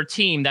one other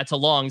team that's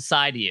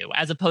alongside you,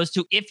 as opposed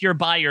to if you're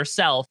by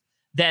yourself,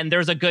 then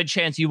there's a good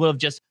chance you would have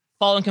just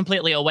fallen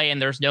completely away and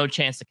there's no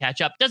chance to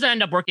catch up. Doesn't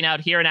end up working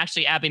out here. And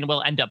actually, Abby and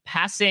Will end up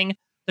passing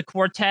the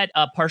quartet,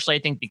 partially, I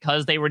think,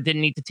 because they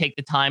didn't need to take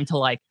the time to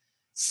like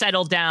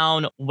settle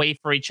down, wait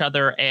for each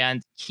other,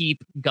 and keep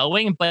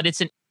going. But it's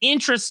an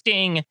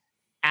interesting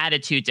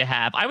attitude to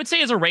have. I would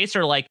say as a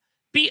racer, like,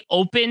 be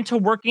open to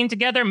working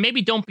together.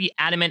 Maybe don't be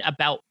adamant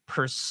about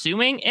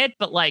pursuing it,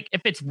 but like,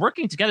 if it's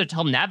working together to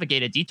help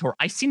navigate a detour,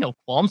 I see no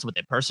qualms with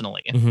it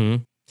personally.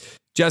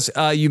 Jess,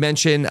 you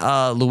mentioned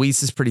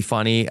Luis is pretty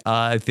funny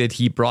that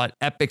he brought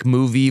epic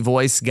movie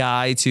voice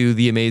guy to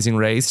The Amazing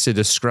Race to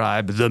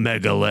describe the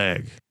Mega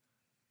Leg.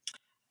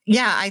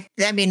 Yeah,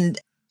 I mean,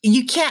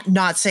 you can't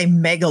not say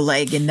Mega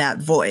Leg in that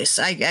voice.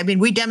 I mean,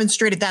 we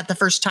demonstrated that the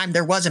first time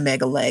there was a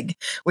Mega Leg.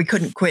 We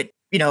couldn't quit,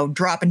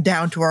 dropping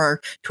down to our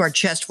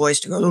chest voice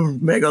to go,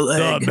 Mega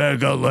Leg. The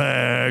Mega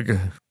Leg.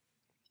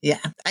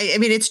 Yeah, I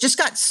mean, it's just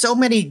got so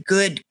many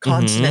good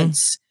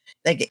consonants.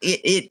 Like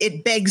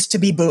it begs to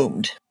be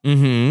boomed.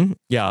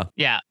 Yeah.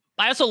 Yeah.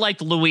 I also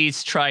liked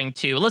Louise trying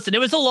to listen. It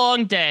was a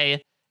long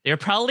day. They're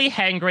probably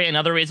hangry.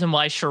 Another reason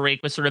why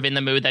Sharik was sort of in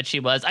the mood that she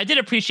was. I did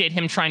appreciate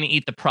him trying to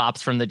eat the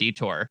props from the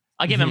detour.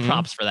 I'll give him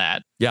props for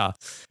that. Yeah.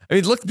 I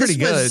mean, it looked pretty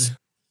good.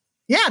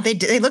 Yeah,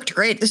 they looked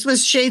great. This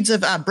was shades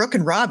of Brooke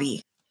and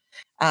Robbie,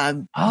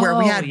 where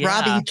we had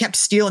Robbie who kept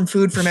stealing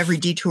food from every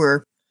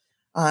detour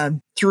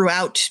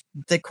throughout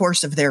the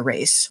course of their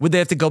race. Would they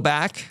have to go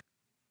back?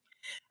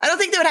 I don't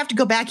think they would have to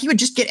go back. He would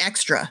just get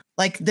extra.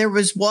 Like there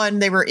was one,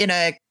 they were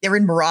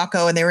in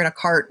Morocco and they were in a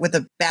cart with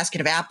a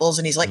basket of apples.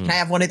 And he's like, can I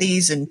have one of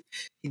these? And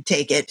he'd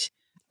take it.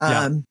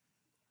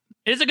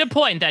 It is a good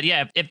point that,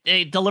 if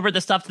they delivered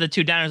the stuff to the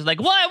two diners, like,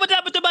 what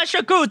happened to my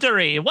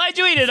charcuterie? Why'd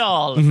you eat it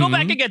all? Go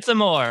back and get some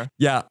more.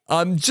 Yeah.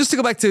 Just to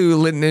go back to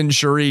Linton and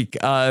Sharik,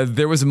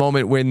 there was a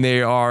moment when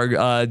they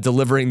are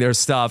delivering their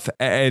stuff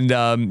and,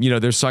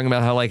 they're talking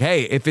about how like,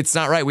 hey, if it's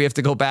not right, we have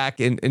to go back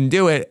and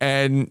do it.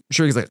 And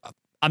Sharik's like,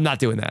 I'm not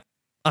doing that.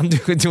 I'm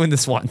doing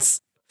this once.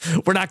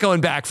 We're not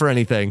going back for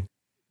anything.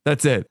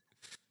 That's it.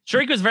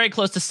 Sharik was very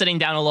close to sitting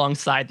down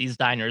alongside these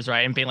diners,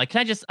 right, and being like,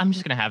 I'm just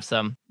gonna have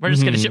some. I'm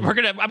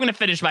gonna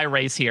finish my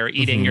race here,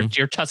 eating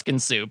your Tuscan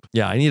soup.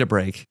 Yeah, I need a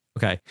break.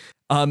 Okay.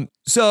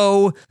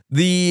 So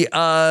the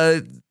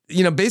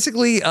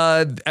basically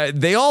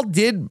they all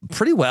did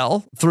pretty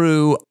well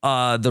through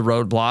the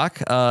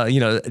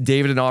roadblock.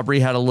 David and Aubrey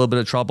had a little bit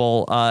of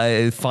trouble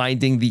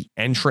finding the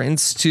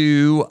entrance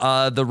to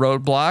the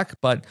roadblock,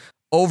 but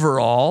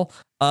overall,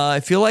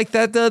 I feel like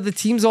that the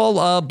teams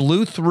all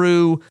blew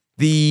through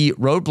the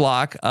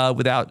roadblock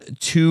without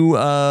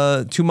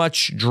too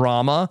much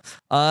drama.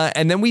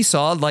 And then we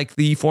saw like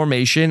the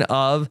formation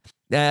of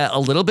a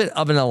little bit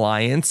of an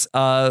alliance.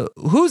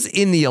 Who's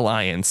in the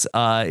alliance?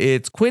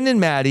 It's Quinn and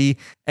Maddie,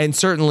 and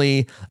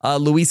certainly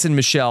Luis and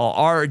Michelle.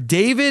 Are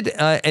David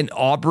and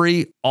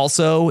Aubrey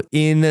also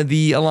in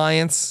the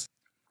alliance?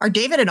 Are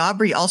David and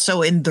Aubrey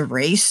also in the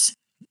race?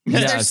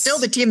 Because Yes. they're still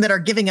the team that are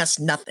giving us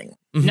nothing.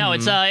 No,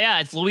 it's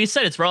it's Luis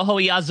said it's Rojo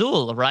y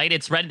Azul, right?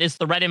 It's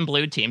the red and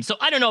blue team. So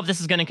I don't know if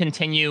this is going to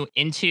continue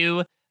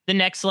into the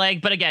next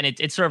leg, but again,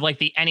 it's sort of like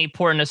the any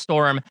port in a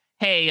storm.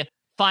 Hey,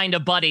 find a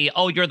buddy.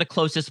 Oh, you're the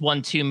closest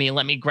one to me.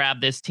 Let me grab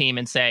this team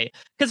and say,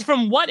 because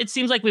from what it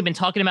seems like we've been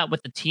talking about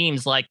with the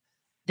teams, like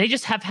they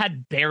just have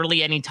had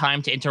barely any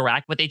time to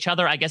interact with each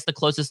other. I guess the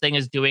closest thing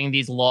is doing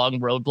these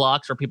long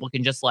roadblocks where people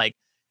can just like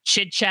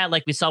chit chat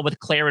like we saw with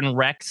Claire and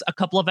Rex a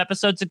couple of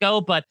episodes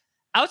ago. But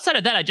outside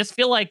of that, I just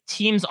feel like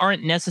teams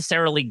aren't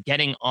necessarily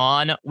getting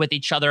on with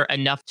each other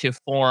enough to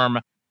form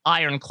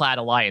ironclad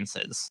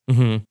alliances.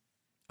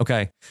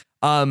 Okay.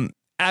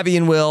 Abby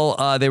and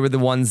Will, they were the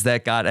ones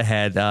that got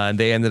ahead.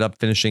 They ended up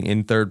finishing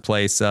in third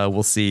place.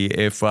 We'll see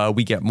if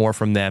we get more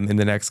from them in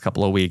the next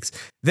couple of weeks.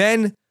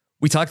 Then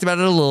we talked about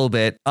it a little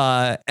bit.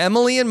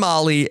 Emily and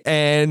Molly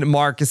and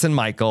Marcus and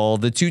Michael,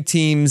 the two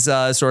teams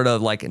sort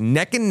of like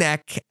neck and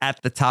neck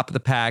at the top of the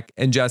pack.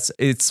 And just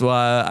it's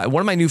one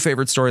of my new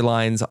favorite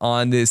storylines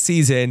on this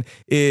season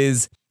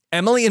is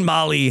Emily and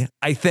Molly,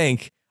 I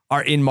think,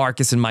 are in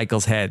Marcus and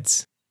Michael's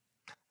heads.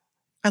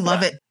 I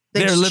love it.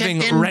 They're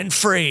living rent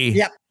free.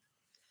 Yep.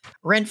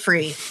 Rent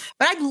free.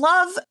 But I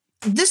love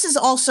this is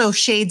also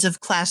shades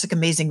of classic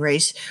Amazing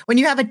Race when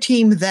you have a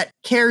team that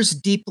cares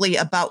deeply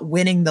about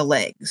winning the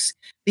legs,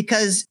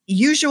 because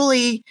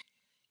usually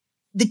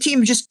the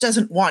team just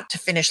doesn't want to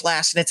finish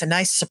last. And it's a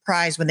nice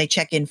surprise when they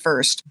check in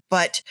first,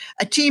 but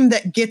a team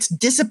that gets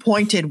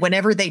disappointed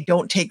whenever they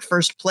don't take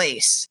first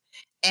place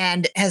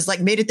and has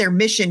like made it their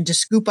mission to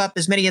scoop up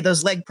as many of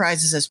those leg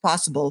prizes as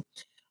possible.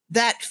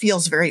 That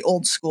feels very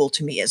old school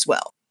to me as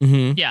well.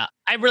 Yeah,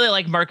 I really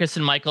like Marcus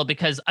and Michael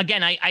because,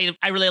 again, I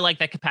really like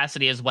that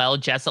capacity as well,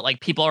 Jess, that like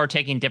people are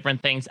taking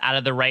different things out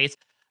of the race.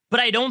 But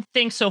I don't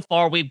think so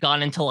far we've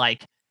gone into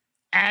like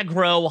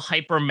aggro,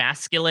 hyper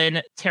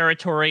masculine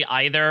territory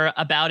either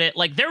about it.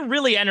 Like they're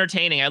really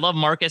entertaining. I love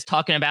Marcus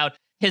talking about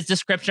his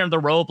description of the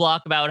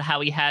roadblock, about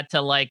how he had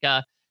to like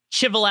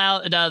chisel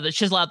out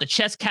the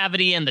chest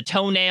cavity and the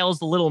toenails,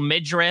 the little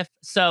midriff.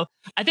 So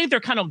I think they're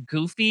kind of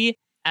goofy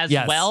as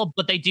well,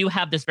 but they do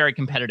have this very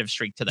competitive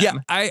streak to them. Yeah,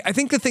 I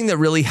think the thing that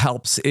really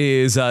helps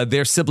is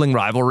their sibling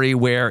rivalry,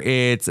 where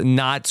it's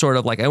not sort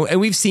of like,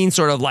 and we've seen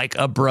sort of like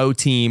a bro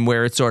team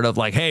where it's sort of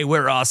like, hey,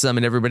 we're awesome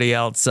and everybody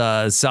else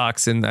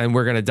sucks and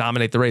we're going to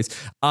dominate the race.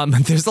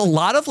 There's a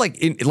lot of like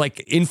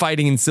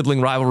infighting and sibling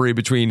rivalry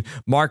between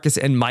Marcus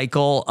and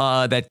Michael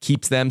that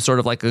keeps them sort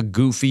of like a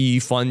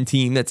goofy, fun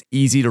team that's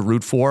easy to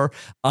root for.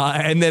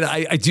 And then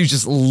I do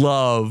just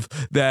love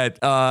that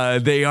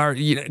they are,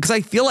 because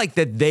I feel like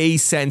that they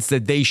sense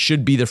that they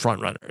should be the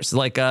front runners.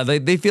 Like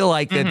they feel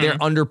like that they're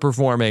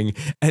underperforming.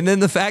 And then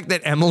the fact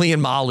that Emily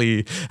and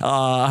Molly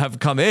have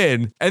come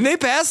in and they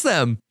pass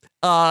them,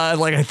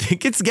 I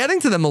think it's getting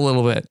to them a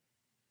little bit.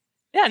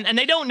 Yeah, and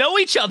they don't know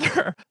each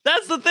other.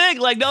 That's the thing.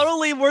 Like, not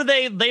only were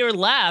they were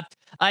lapped,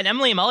 and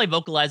Emily and Molly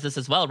vocalized this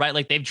as well, right?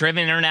 Like, they've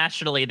driven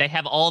internationally. They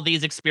have all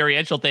these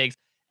experiential things,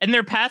 and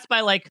they're passed by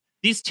like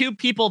these two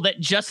people that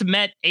just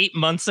met 8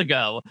 months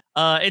ago.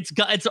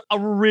 It's a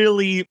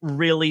really,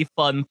 really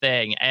fun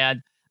thing.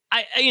 And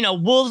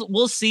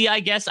we'll see, I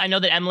guess. I know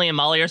that Emily and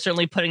Molly are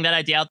certainly putting that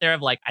idea out there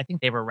of like, I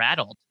think they were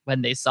rattled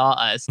when they saw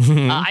us.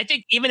 I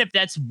think even if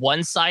that's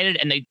one-sided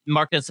and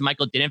Marcus and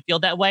Michael didn't feel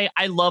that way,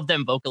 I love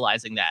them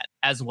vocalizing that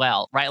as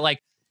well, right? Like,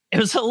 it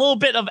was a little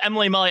bit of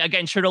Emily and Molly,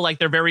 again, true to like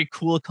their very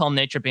cool, calm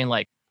nature, being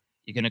like,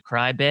 you gonna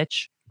cry,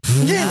 bitch?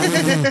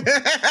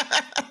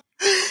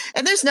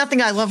 And there's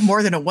nothing I love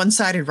more than a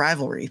one-sided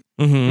rivalry.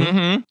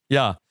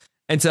 Yeah.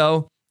 And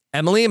so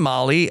Emily and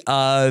Molly,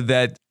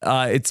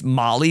 it's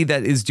Molly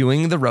that is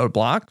doing the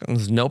roadblock.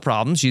 There's no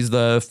problem. She's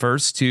the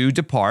first to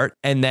depart.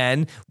 And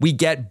then we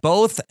get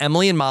both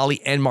Emily and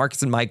Molly and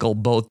Marcus and Michael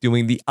both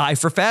doing the Eye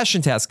for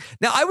Fashion task.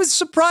 Now, I was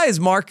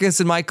surprised Marcus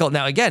and Michael,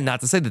 now again,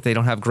 not to say that they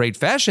don't have great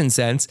fashion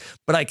sense,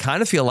 but I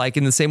kind of feel like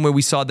in the same way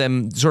we saw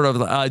them sort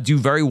of do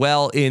very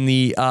well in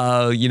the,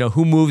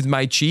 who moved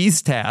my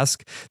cheese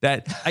task,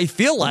 that I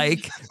feel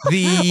like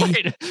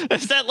Wait,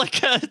 is that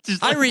like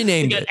I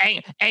renamed it.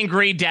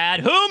 Angry Dad,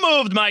 who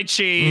moved my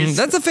cheese?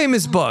 That's a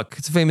famous book.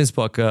 It's a famous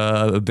book,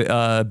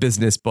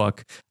 business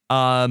book.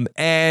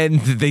 And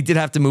they did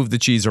have to move the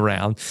cheese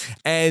around.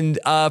 And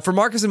for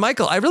Marcus and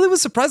Michael, I really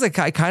was surprised.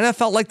 I kind of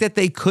felt like that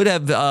they could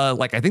have,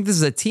 I think this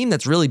is a team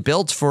that's really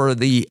built for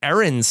the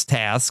errands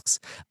tasks.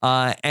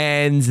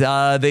 And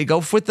they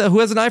go with who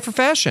has an eye for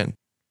fashion.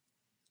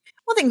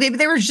 Well, I think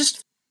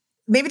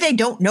maybe they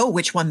don't know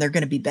which one they're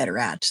going to be better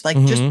at. Like,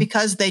 just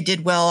because they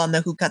did well on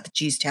the who cut the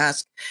cheese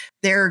task,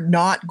 they're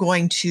not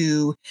going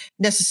to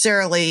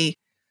necessarily,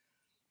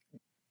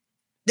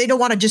 they don't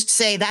want to just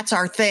say that's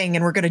our thing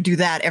and we're going to do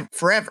that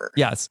forever.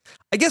 Yes.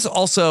 I guess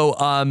also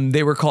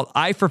they were called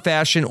Eye for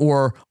Fashion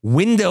or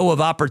Window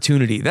of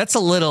Opportunity. That's a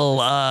little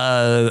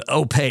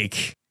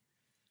opaque.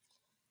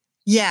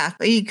 Yeah,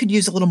 but you could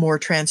use a little more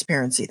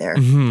transparency there.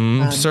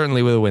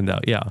 Certainly with a window.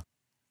 Yeah.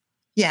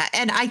 Yeah.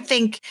 And I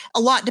think a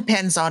lot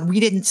depends on, we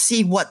didn't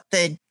see what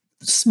the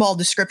small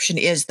description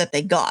is that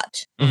they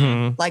got.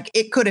 Like,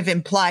 it could have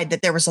implied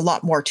that there was a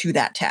lot more to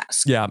that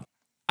task. Yeah.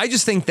 I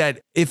just think that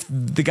if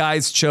the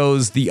guys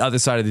chose the other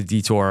side of the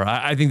detour,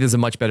 I think there's a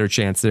much better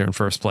chance they're in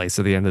first place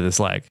at the end of this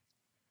leg.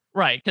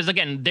 Right. Because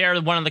again,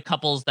 they're one of the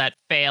couples that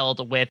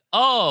failed with,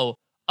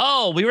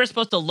 we were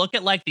supposed to look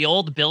at like the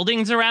old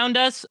buildings around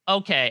us.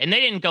 Okay. And they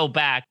didn't go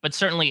back, but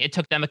certainly it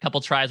took them a couple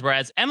tries.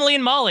 Whereas Emily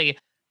and Molly,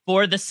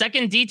 for the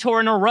second detour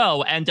in a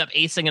row, end up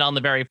acing it on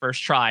the very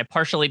first try,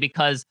 partially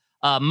because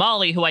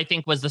Molly, who I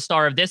think was the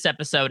star of this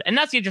episode, and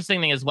that's the interesting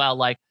thing as well,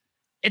 like,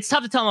 it's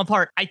tough to tell them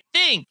apart. I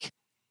think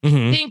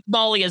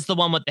Molly is the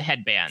one with the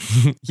headband.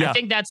 I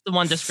think that's the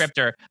one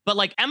descriptor. But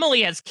like,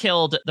 Emily has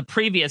killed the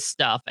previous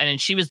stuff,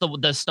 and she was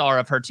the star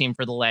of her team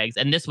for the legs,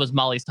 and this was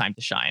Molly's time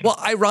to shine. Well,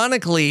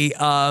 ironically,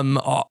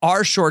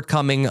 our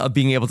shortcoming of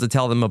being able to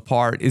tell them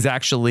apart is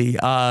actually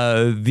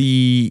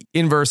the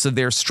inverse of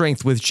their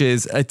strength, which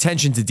is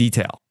attention to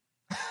detail.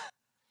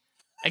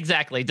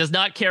 Exactly. Does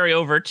not carry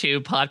over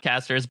to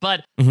podcasters.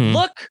 But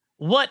look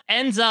what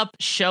ends up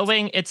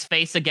showing its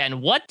face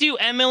again. What do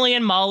Emily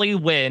and Molly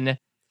win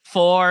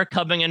for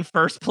coming in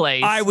first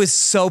place? I was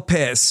so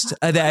pissed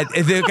that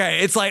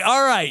it's like,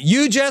 all right,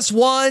 you just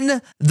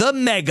won the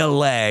mega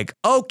leg.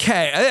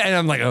 Okay. And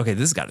I'm like, okay,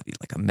 this has got to be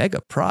like a mega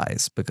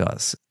prize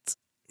because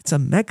it's a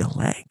mega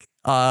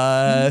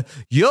leg.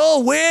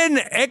 You'll win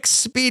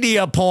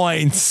Expedia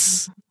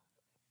points.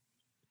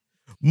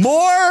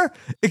 More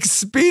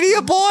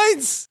Expedia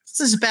points? This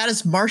is as bad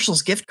as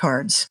Marshall's gift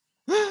cards.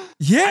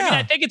 Yeah.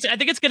 I think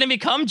it's going to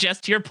become,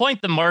 just to your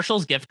point, the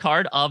Marshall's gift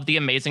card of the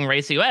Amazing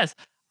Race US.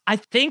 I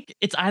think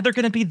it's either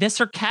going to be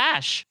this or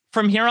cash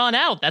from here on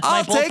out. That's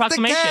my bold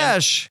proclamation. The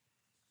cash.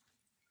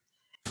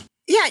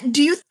 Yeah.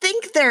 Do you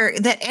think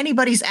that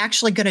anybody's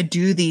actually going to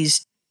do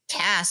these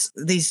tasks,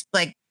 these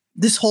like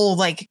this whole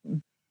like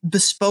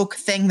bespoke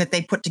thing that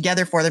they put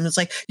together for them? It's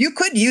like, you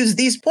could use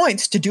these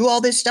points to do all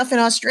this stuff in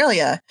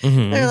Australia.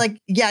 They're like,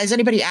 yeah, is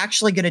anybody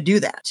actually going to do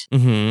that?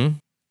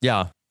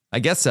 Yeah. I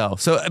guess so.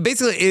 So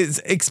basically,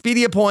 is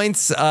Expedia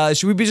points,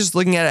 should we be just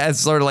looking at it as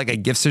sort of like a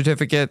gift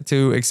certificate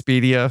to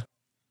Expedia?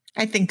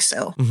 I think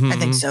so. I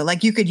think so.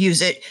 Like, you could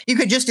use it. You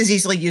could just as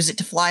easily use it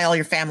to fly all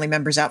your family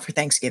members out for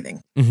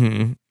Thanksgiving.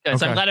 Good.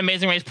 So I'm glad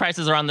Amazing Race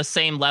prices are on the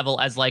same level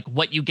as like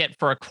what you get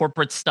for a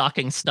corporate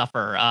stocking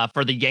stuffer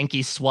for the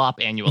Yankee swap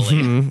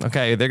annually.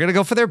 Okay, they're gonna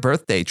go for their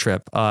birthday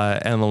trip,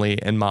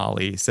 Emily and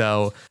Molly.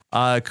 So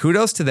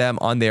kudos to them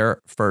on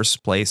their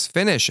first place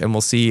finish, and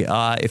we'll see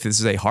if this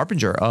is a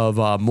harbinger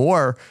of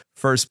more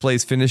first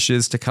place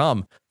finishes to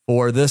come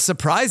for the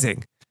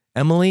surprising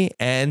Emily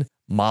and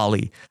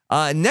Molly.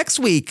 Next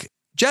week,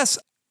 Jess,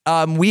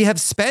 we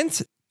have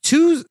spent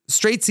 2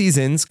 straight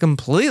seasons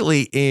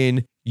completely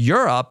in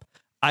Europe.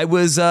 I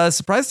was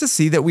surprised to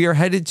see that we are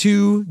headed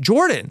to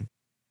Jordan.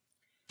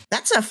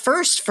 That's a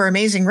first for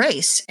Amazing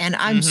Race. And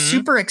I'm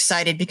super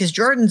excited because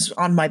Jordan's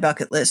on my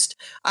bucket list.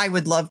 I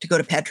would love to go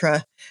to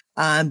Petra.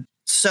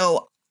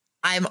 So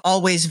I'm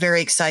always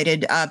very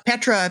excited.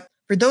 Petra,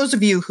 for those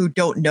of you who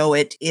don't know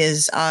it,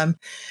 is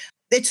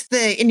it's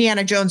the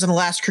Indiana Jones and the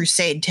Last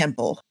Crusade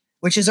temple,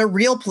 which is a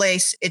real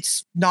place.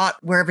 It's not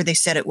wherever they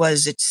said it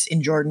was. It's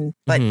in Jordan,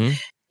 but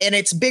and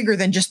it's bigger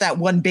than just that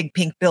one big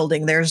pink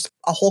building. There's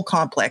a whole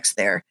complex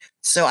there.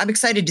 So I'm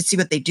excited to see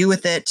what they do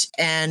with it,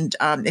 and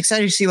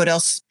excited to see what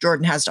else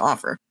Jordan has to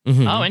offer.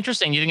 Mm-hmm. Oh,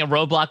 interesting. You think a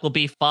roadblock will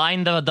be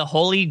find the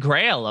Holy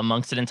Grail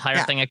amongst an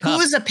entire thing of cups?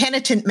 Who is a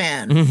penitent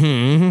man?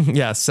 Mm-hmm.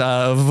 Yes.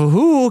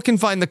 Who can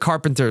find the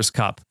Carpenter's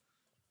Cup?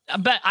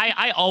 But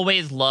I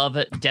always love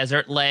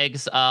desert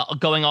legs,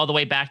 going all the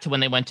way back to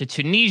when they went to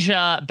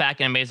Tunisia back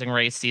in Amazing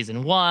Race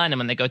season 1, and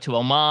when they go to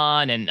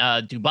Oman and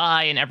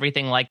Dubai and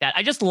everything like that.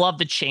 I just love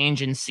the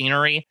change in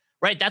scenery,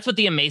 right? That's what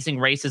the Amazing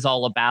Race is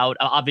all about.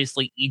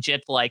 Obviously,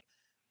 Egypt, like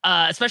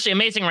especially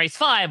Amazing Race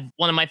 5,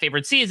 one of my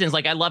favorite seasons.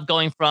 Like, I love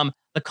going from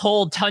the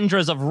cold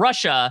tundras of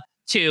Russia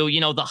to,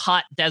 the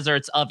hot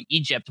deserts of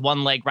Egypt,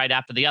 one leg right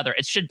after the other.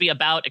 It should be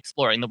about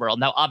exploring the world.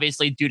 Now,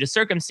 obviously, due to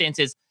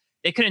circumstances,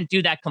 they couldn't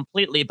do that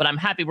completely, but I'm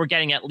happy we're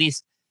getting at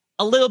least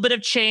a little bit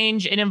of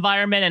change in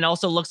environment, and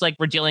also looks like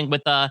we're dealing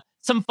with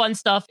some fun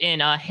stuff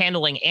in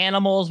handling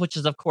animals, which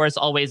is, of course,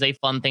 always a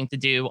fun thing to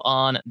do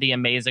on The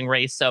Amazing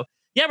Race. So,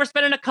 yeah, we're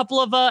spending a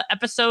couple of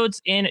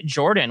episodes in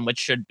Jordan, which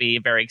should be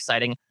very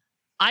exciting.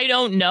 I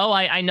don't know.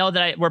 I know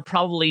that we're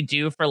probably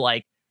due for,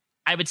 like,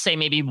 I would say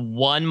maybe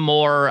one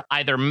more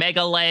either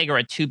mega leg or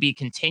a to be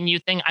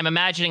continued thing. I'm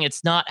imagining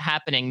it's not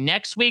happening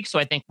next week, so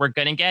I think we're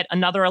going to get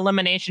another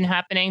elimination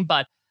happening,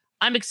 but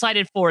I'm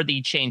excited for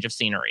the change of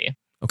scenery.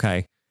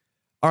 Okay.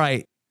 All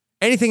right.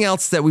 Anything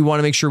else that we want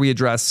to make sure we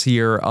address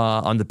here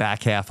on the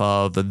back half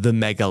of the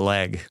mega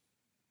leg?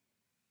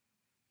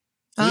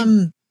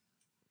 From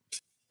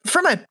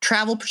a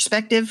travel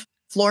perspective,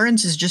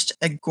 Florence is just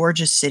a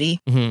gorgeous city.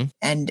 Mm-hmm.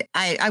 And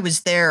I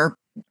was there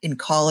in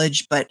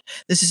college, but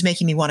this is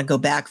making me want to go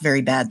back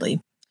very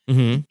badly.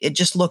 Mm-hmm. It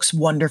just looks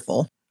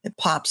wonderful. It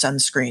pops on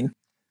screen.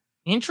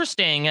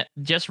 Interesting.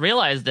 Just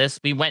realized this.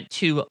 We went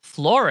to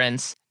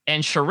Florence,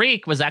 and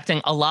Sharik was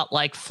acting a lot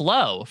like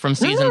Flo from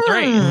season 3.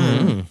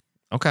 Mm.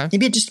 Okay.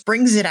 Maybe it just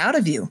brings it out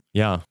of you.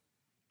 Yeah. All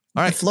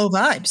right. The Flo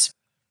vibes.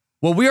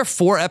 Well, we are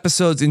 4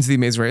 episodes into The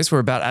Amazing Race. We're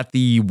about at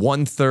the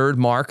 1/3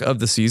 mark of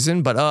the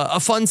season, but a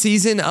fun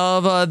season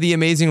of The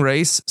Amazing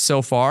Race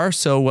so far.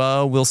 So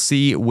we'll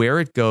see where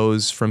it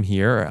goes from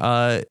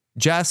here.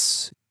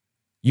 Jess,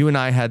 you and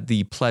I had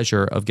the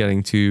pleasure of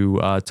getting to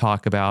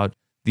talk about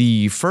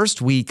the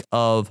first week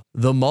of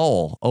The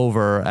Mole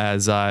over,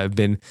 as I've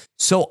been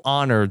so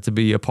honored to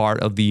be a part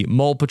of the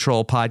Mole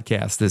Patrol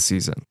podcast this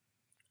season.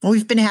 Well,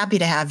 we've been happy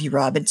to have you,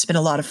 Rob. It's been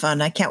a lot of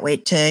fun. I can't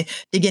wait to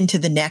dig into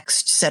the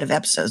next set of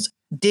episodes.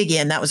 Dig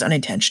in. That was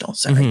unintentional.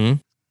 Sorry. Mm-hmm.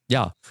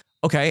 Yeah.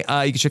 Okay.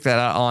 You can check that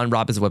out on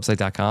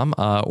robinswebsite.com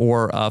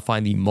or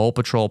find the Mole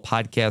Patrol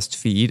podcast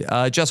feed.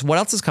 Jess, what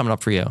else is coming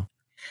up for you?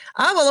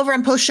 Well, over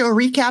on post-show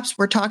recaps,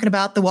 we're talking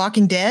about The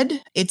Walking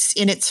Dead. It's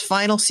in its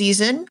final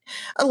season,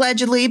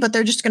 allegedly, but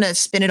they're just going to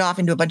spin it off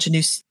into a bunch of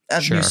new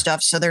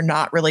stuff, so they're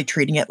not really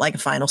treating it like a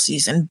final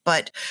season.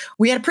 But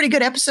we had a pretty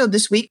good episode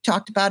this week,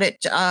 talked about it.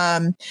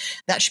 That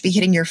should be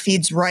hitting your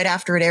feeds right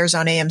after it airs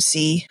on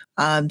AMC.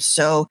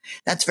 So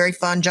that's very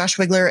fun. Josh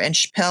Wigler and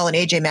Chappelle and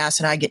AJ Mass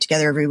and I get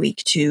together every week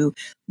to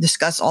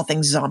discuss all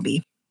things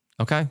zombie.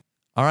 Okay.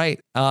 All right.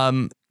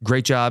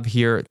 Great job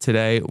here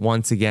today.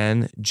 Once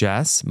again,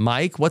 Jess.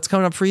 Mike, what's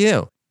coming up for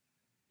you?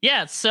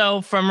 Yeah, so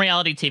from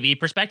reality TV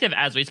perspective,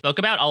 as we spoke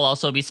about, I'll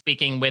also be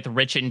speaking with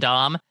Rich and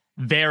Dom.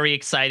 Very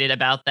excited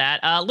about that.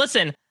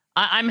 Listen,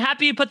 I'm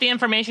happy you put the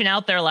information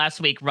out there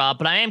last week, Rob,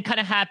 but I am kind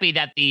of happy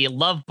that the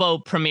Love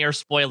Boat premiere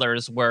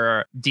spoilers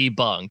were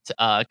debunked,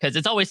 because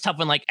it's always tough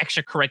when like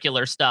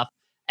extracurricular stuff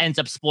ends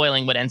up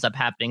spoiling what ends up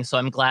happening. So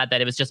I'm glad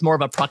that it was just more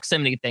of a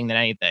proximity thing than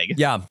anything.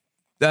 Yeah,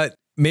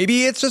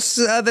 maybe it's just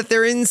that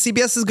they're in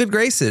CBS's good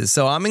graces.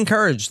 So I'm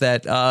encouraged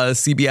that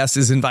CBS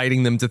is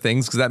inviting them to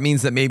things, because that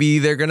means that maybe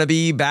they're going to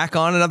be back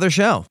on another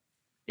show.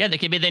 Yeah, they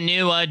could be the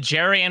new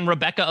Jerry and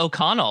Rebecca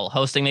O'Connell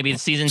hosting maybe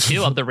season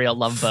 2 of The Real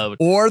Love Boat.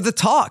 Or The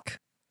Talk.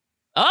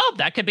 Oh,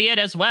 that could be it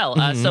as well.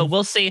 So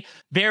we'll see.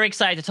 Very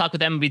excited to talk with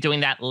them. We'll be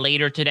doing that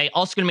later today.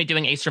 Also going to be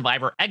doing a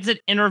Survivor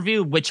exit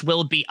interview, which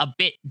will be a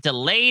bit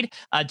delayed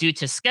due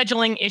to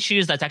scheduling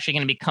issues. That's actually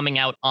going to be coming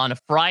out on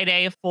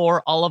Friday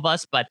for all of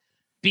us, but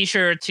be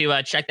sure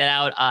to check that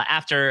out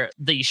after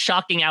the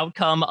shocking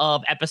outcome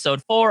of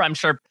episode 4. I'm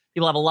sure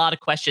people have a lot of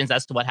questions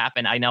as to what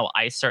happened. I know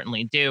I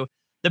certainly do.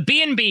 The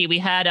B&B, we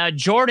had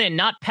Jordan,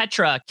 not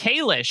Petra,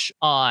 Kalish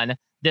on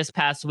this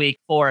past week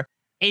for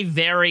a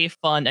very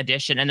fun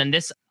edition. And then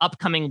this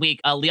upcoming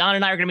week, Leon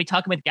and I are going to be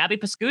talking with Gabby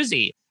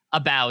Pascuzzi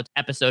about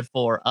episode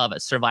 4 of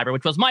Survivor,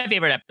 which was my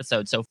favorite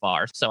episode so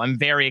far. So I'm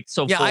very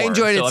excited. I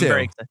enjoyed it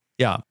too.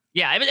 Yeah,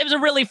 it was a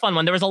really fun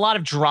one. There was a lot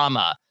of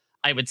drama,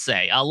 I would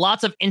say.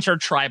 Lots of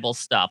intertribal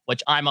stuff,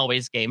 which I'm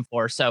always game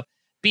for. So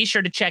be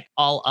sure to check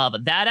all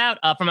of that out.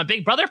 From a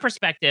Big Brother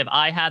perspective,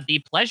 I had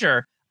the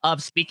pleasure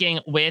of speaking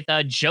with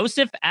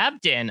Joseph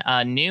Abden,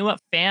 a new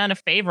fan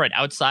favorite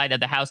outside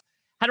of the house.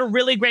 Had a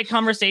really great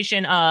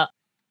conversation. A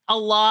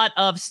lot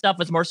of stuff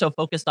was more so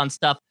focused on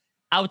stuff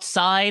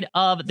outside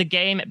of the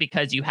game,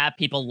 because you have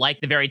people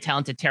like the very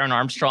talented Taron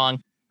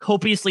Armstrong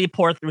copiously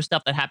pour through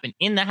stuff that happened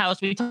in the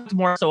house. We talked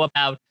more so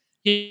about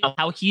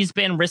how he's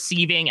been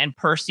receiving and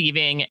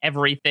perceiving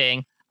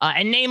everything.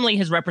 and namely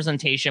his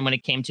representation when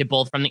it came to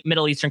both from the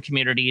Middle Eastern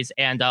communities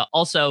and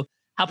also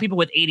how people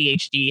with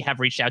ADHD have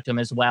reached out to him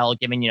as well,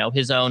 giving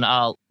his own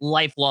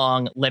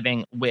lifelong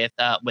living with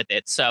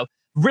it. So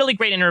really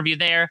great interview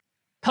there.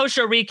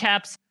 Post-show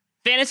recaps.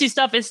 Fantasy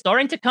stuff is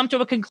starting to come to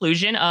a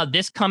conclusion.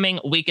 This coming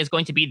week is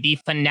going to be the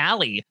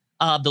finale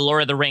of The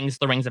Lord of the Rings,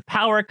 The Rings of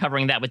Power,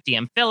 covering that with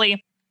DM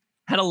Philly.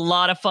 Had a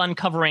lot of fun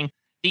covering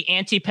the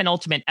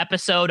anti-penultimate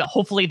episode,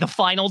 hopefully the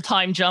final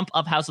time jump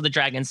of House of the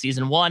Dragon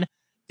Season 1.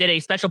 Did a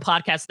special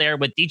podcast there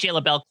with DJ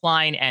LaBelle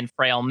Klein and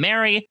Frail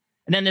Mary.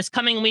 And then this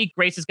coming week,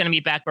 Grace is going to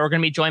be back, but we're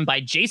going to be joined by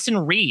Jason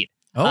Reed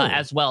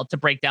as well to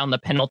break down the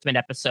penultimate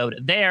episode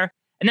there.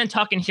 And then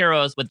Talking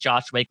Heroes with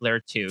Josh Wigler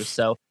too.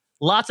 So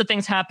lots of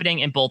things happening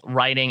in both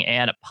writing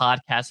and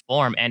podcast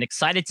form, and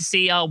excited to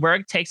see where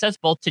it takes us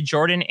both to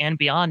Jordan and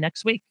beyond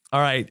next week. All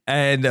right.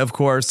 And of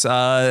course,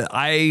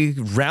 I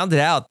rounded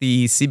out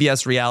the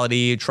CBS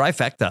reality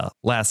trifecta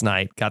last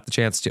night. Got the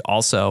chance to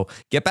also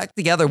get back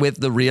together with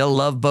the Real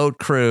Love Boat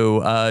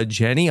crew.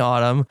 Jenny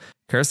Autumn,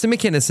 Kirsten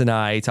McInnes, and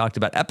I talked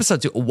about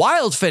episode 2, a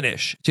wild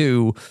finish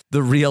to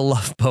the Real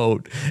Love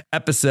Boat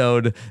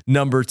episode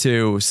number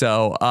 2.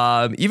 So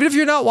even if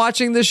you're not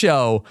watching the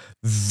show,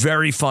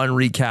 very fun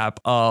recap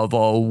of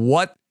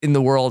what in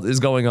the world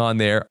is going on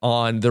there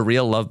on the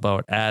Real Love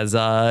Boat. As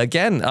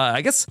again,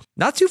 I guess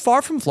not too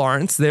far from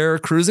Florence, they're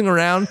cruising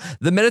around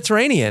the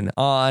Mediterranean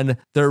on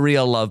the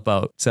Real Love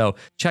Boat. So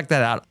check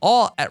that out,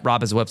 all at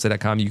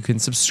robhasawebsite.com. You can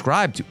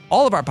subscribe to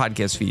all of our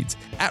podcast feeds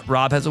at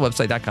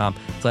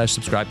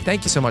robhasawebsite.com/subscribe.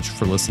 Thank you so much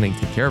for listening.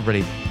 Take care,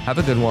 everybody. Have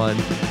a good one.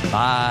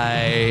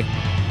 Bye.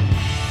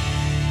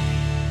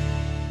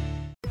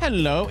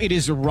 Hello, it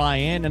is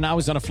Ryan, and I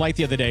was on a flight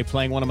the other day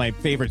playing one of my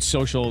favorite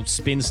social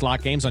spin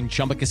slot games on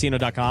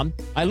ChumbaCasino.com.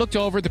 I looked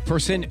over at the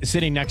person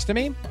sitting next to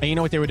me, and you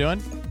know what they were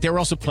doing? They were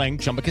also playing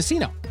Chumba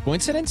Casino.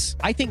 Coincidence?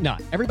 I think not.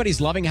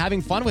 Everybody's loving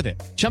having fun with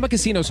it. Chumba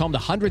Casino is home to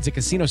hundreds of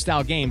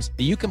casino-style games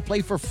that you can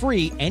play for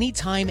free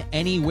anytime,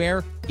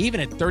 anywhere, even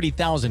at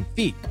 30,000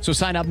 feet. So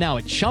sign up now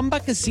at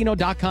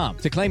ChumbaCasino.com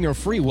to claim your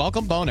free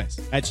welcome bonus.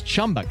 That's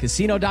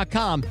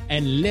ChumbaCasino.com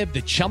and live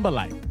the Chumba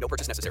life. No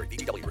purchase necessary.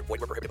 VGW Group. Void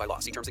where prohibited by law.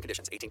 See terms and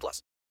conditions.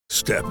 18+.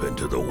 Step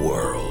into the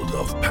world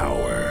of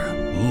power,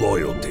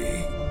 loyalty,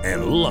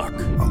 and luck.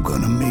 I'm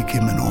gonna make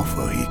him an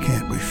offer he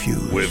can't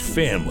refuse. With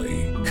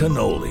family,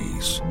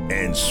 cannolis,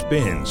 and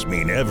spins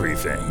mean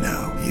everything.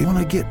 Now, you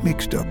wanna get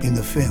mixed up in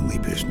the family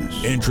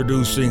business.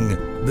 Introducing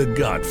The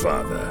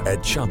Godfather at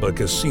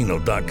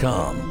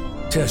ChumbaCasino.com.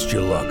 Test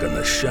your luck in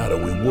the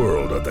shadowy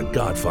world of The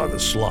Godfather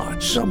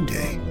slot.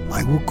 Someday,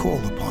 I will call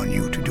upon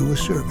you to do a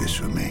service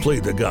for me. Play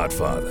The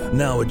Godfather,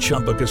 now at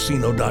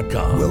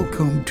ChumbaCasino.com.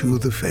 Welcome to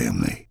the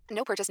family.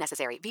 No purchase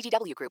necessary.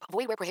 VGW Group.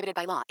 Void where prohibited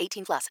by law.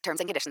 18+. Terms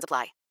and conditions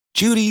apply.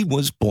 Judy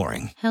was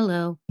boring.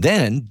 Hello.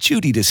 Then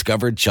Judy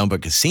discovered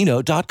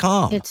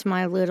ChumbaCasino.com. It's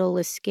my little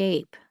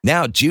escape.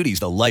 Now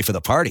Judy's the life of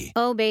the party.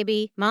 Oh,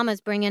 baby,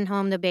 mama's bringing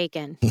home the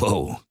bacon.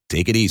 Whoa,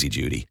 take it easy,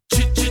 Judy.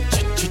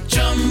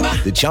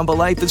 The Chumba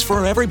life is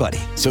for everybody.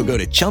 So go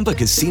to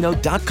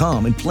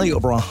ChumbaCasino.com and play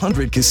over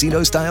 100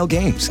 casino-style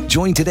games.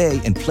 Join today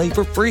and play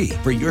for free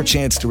for your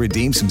chance to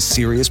redeem some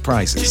serious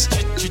prizes.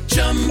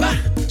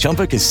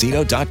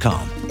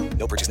 ChumbaCasino.com.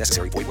 No purchase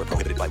necessary. Void where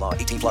prohibited by law.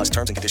 18+.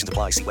 Terms and conditions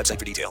apply. See website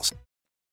for details.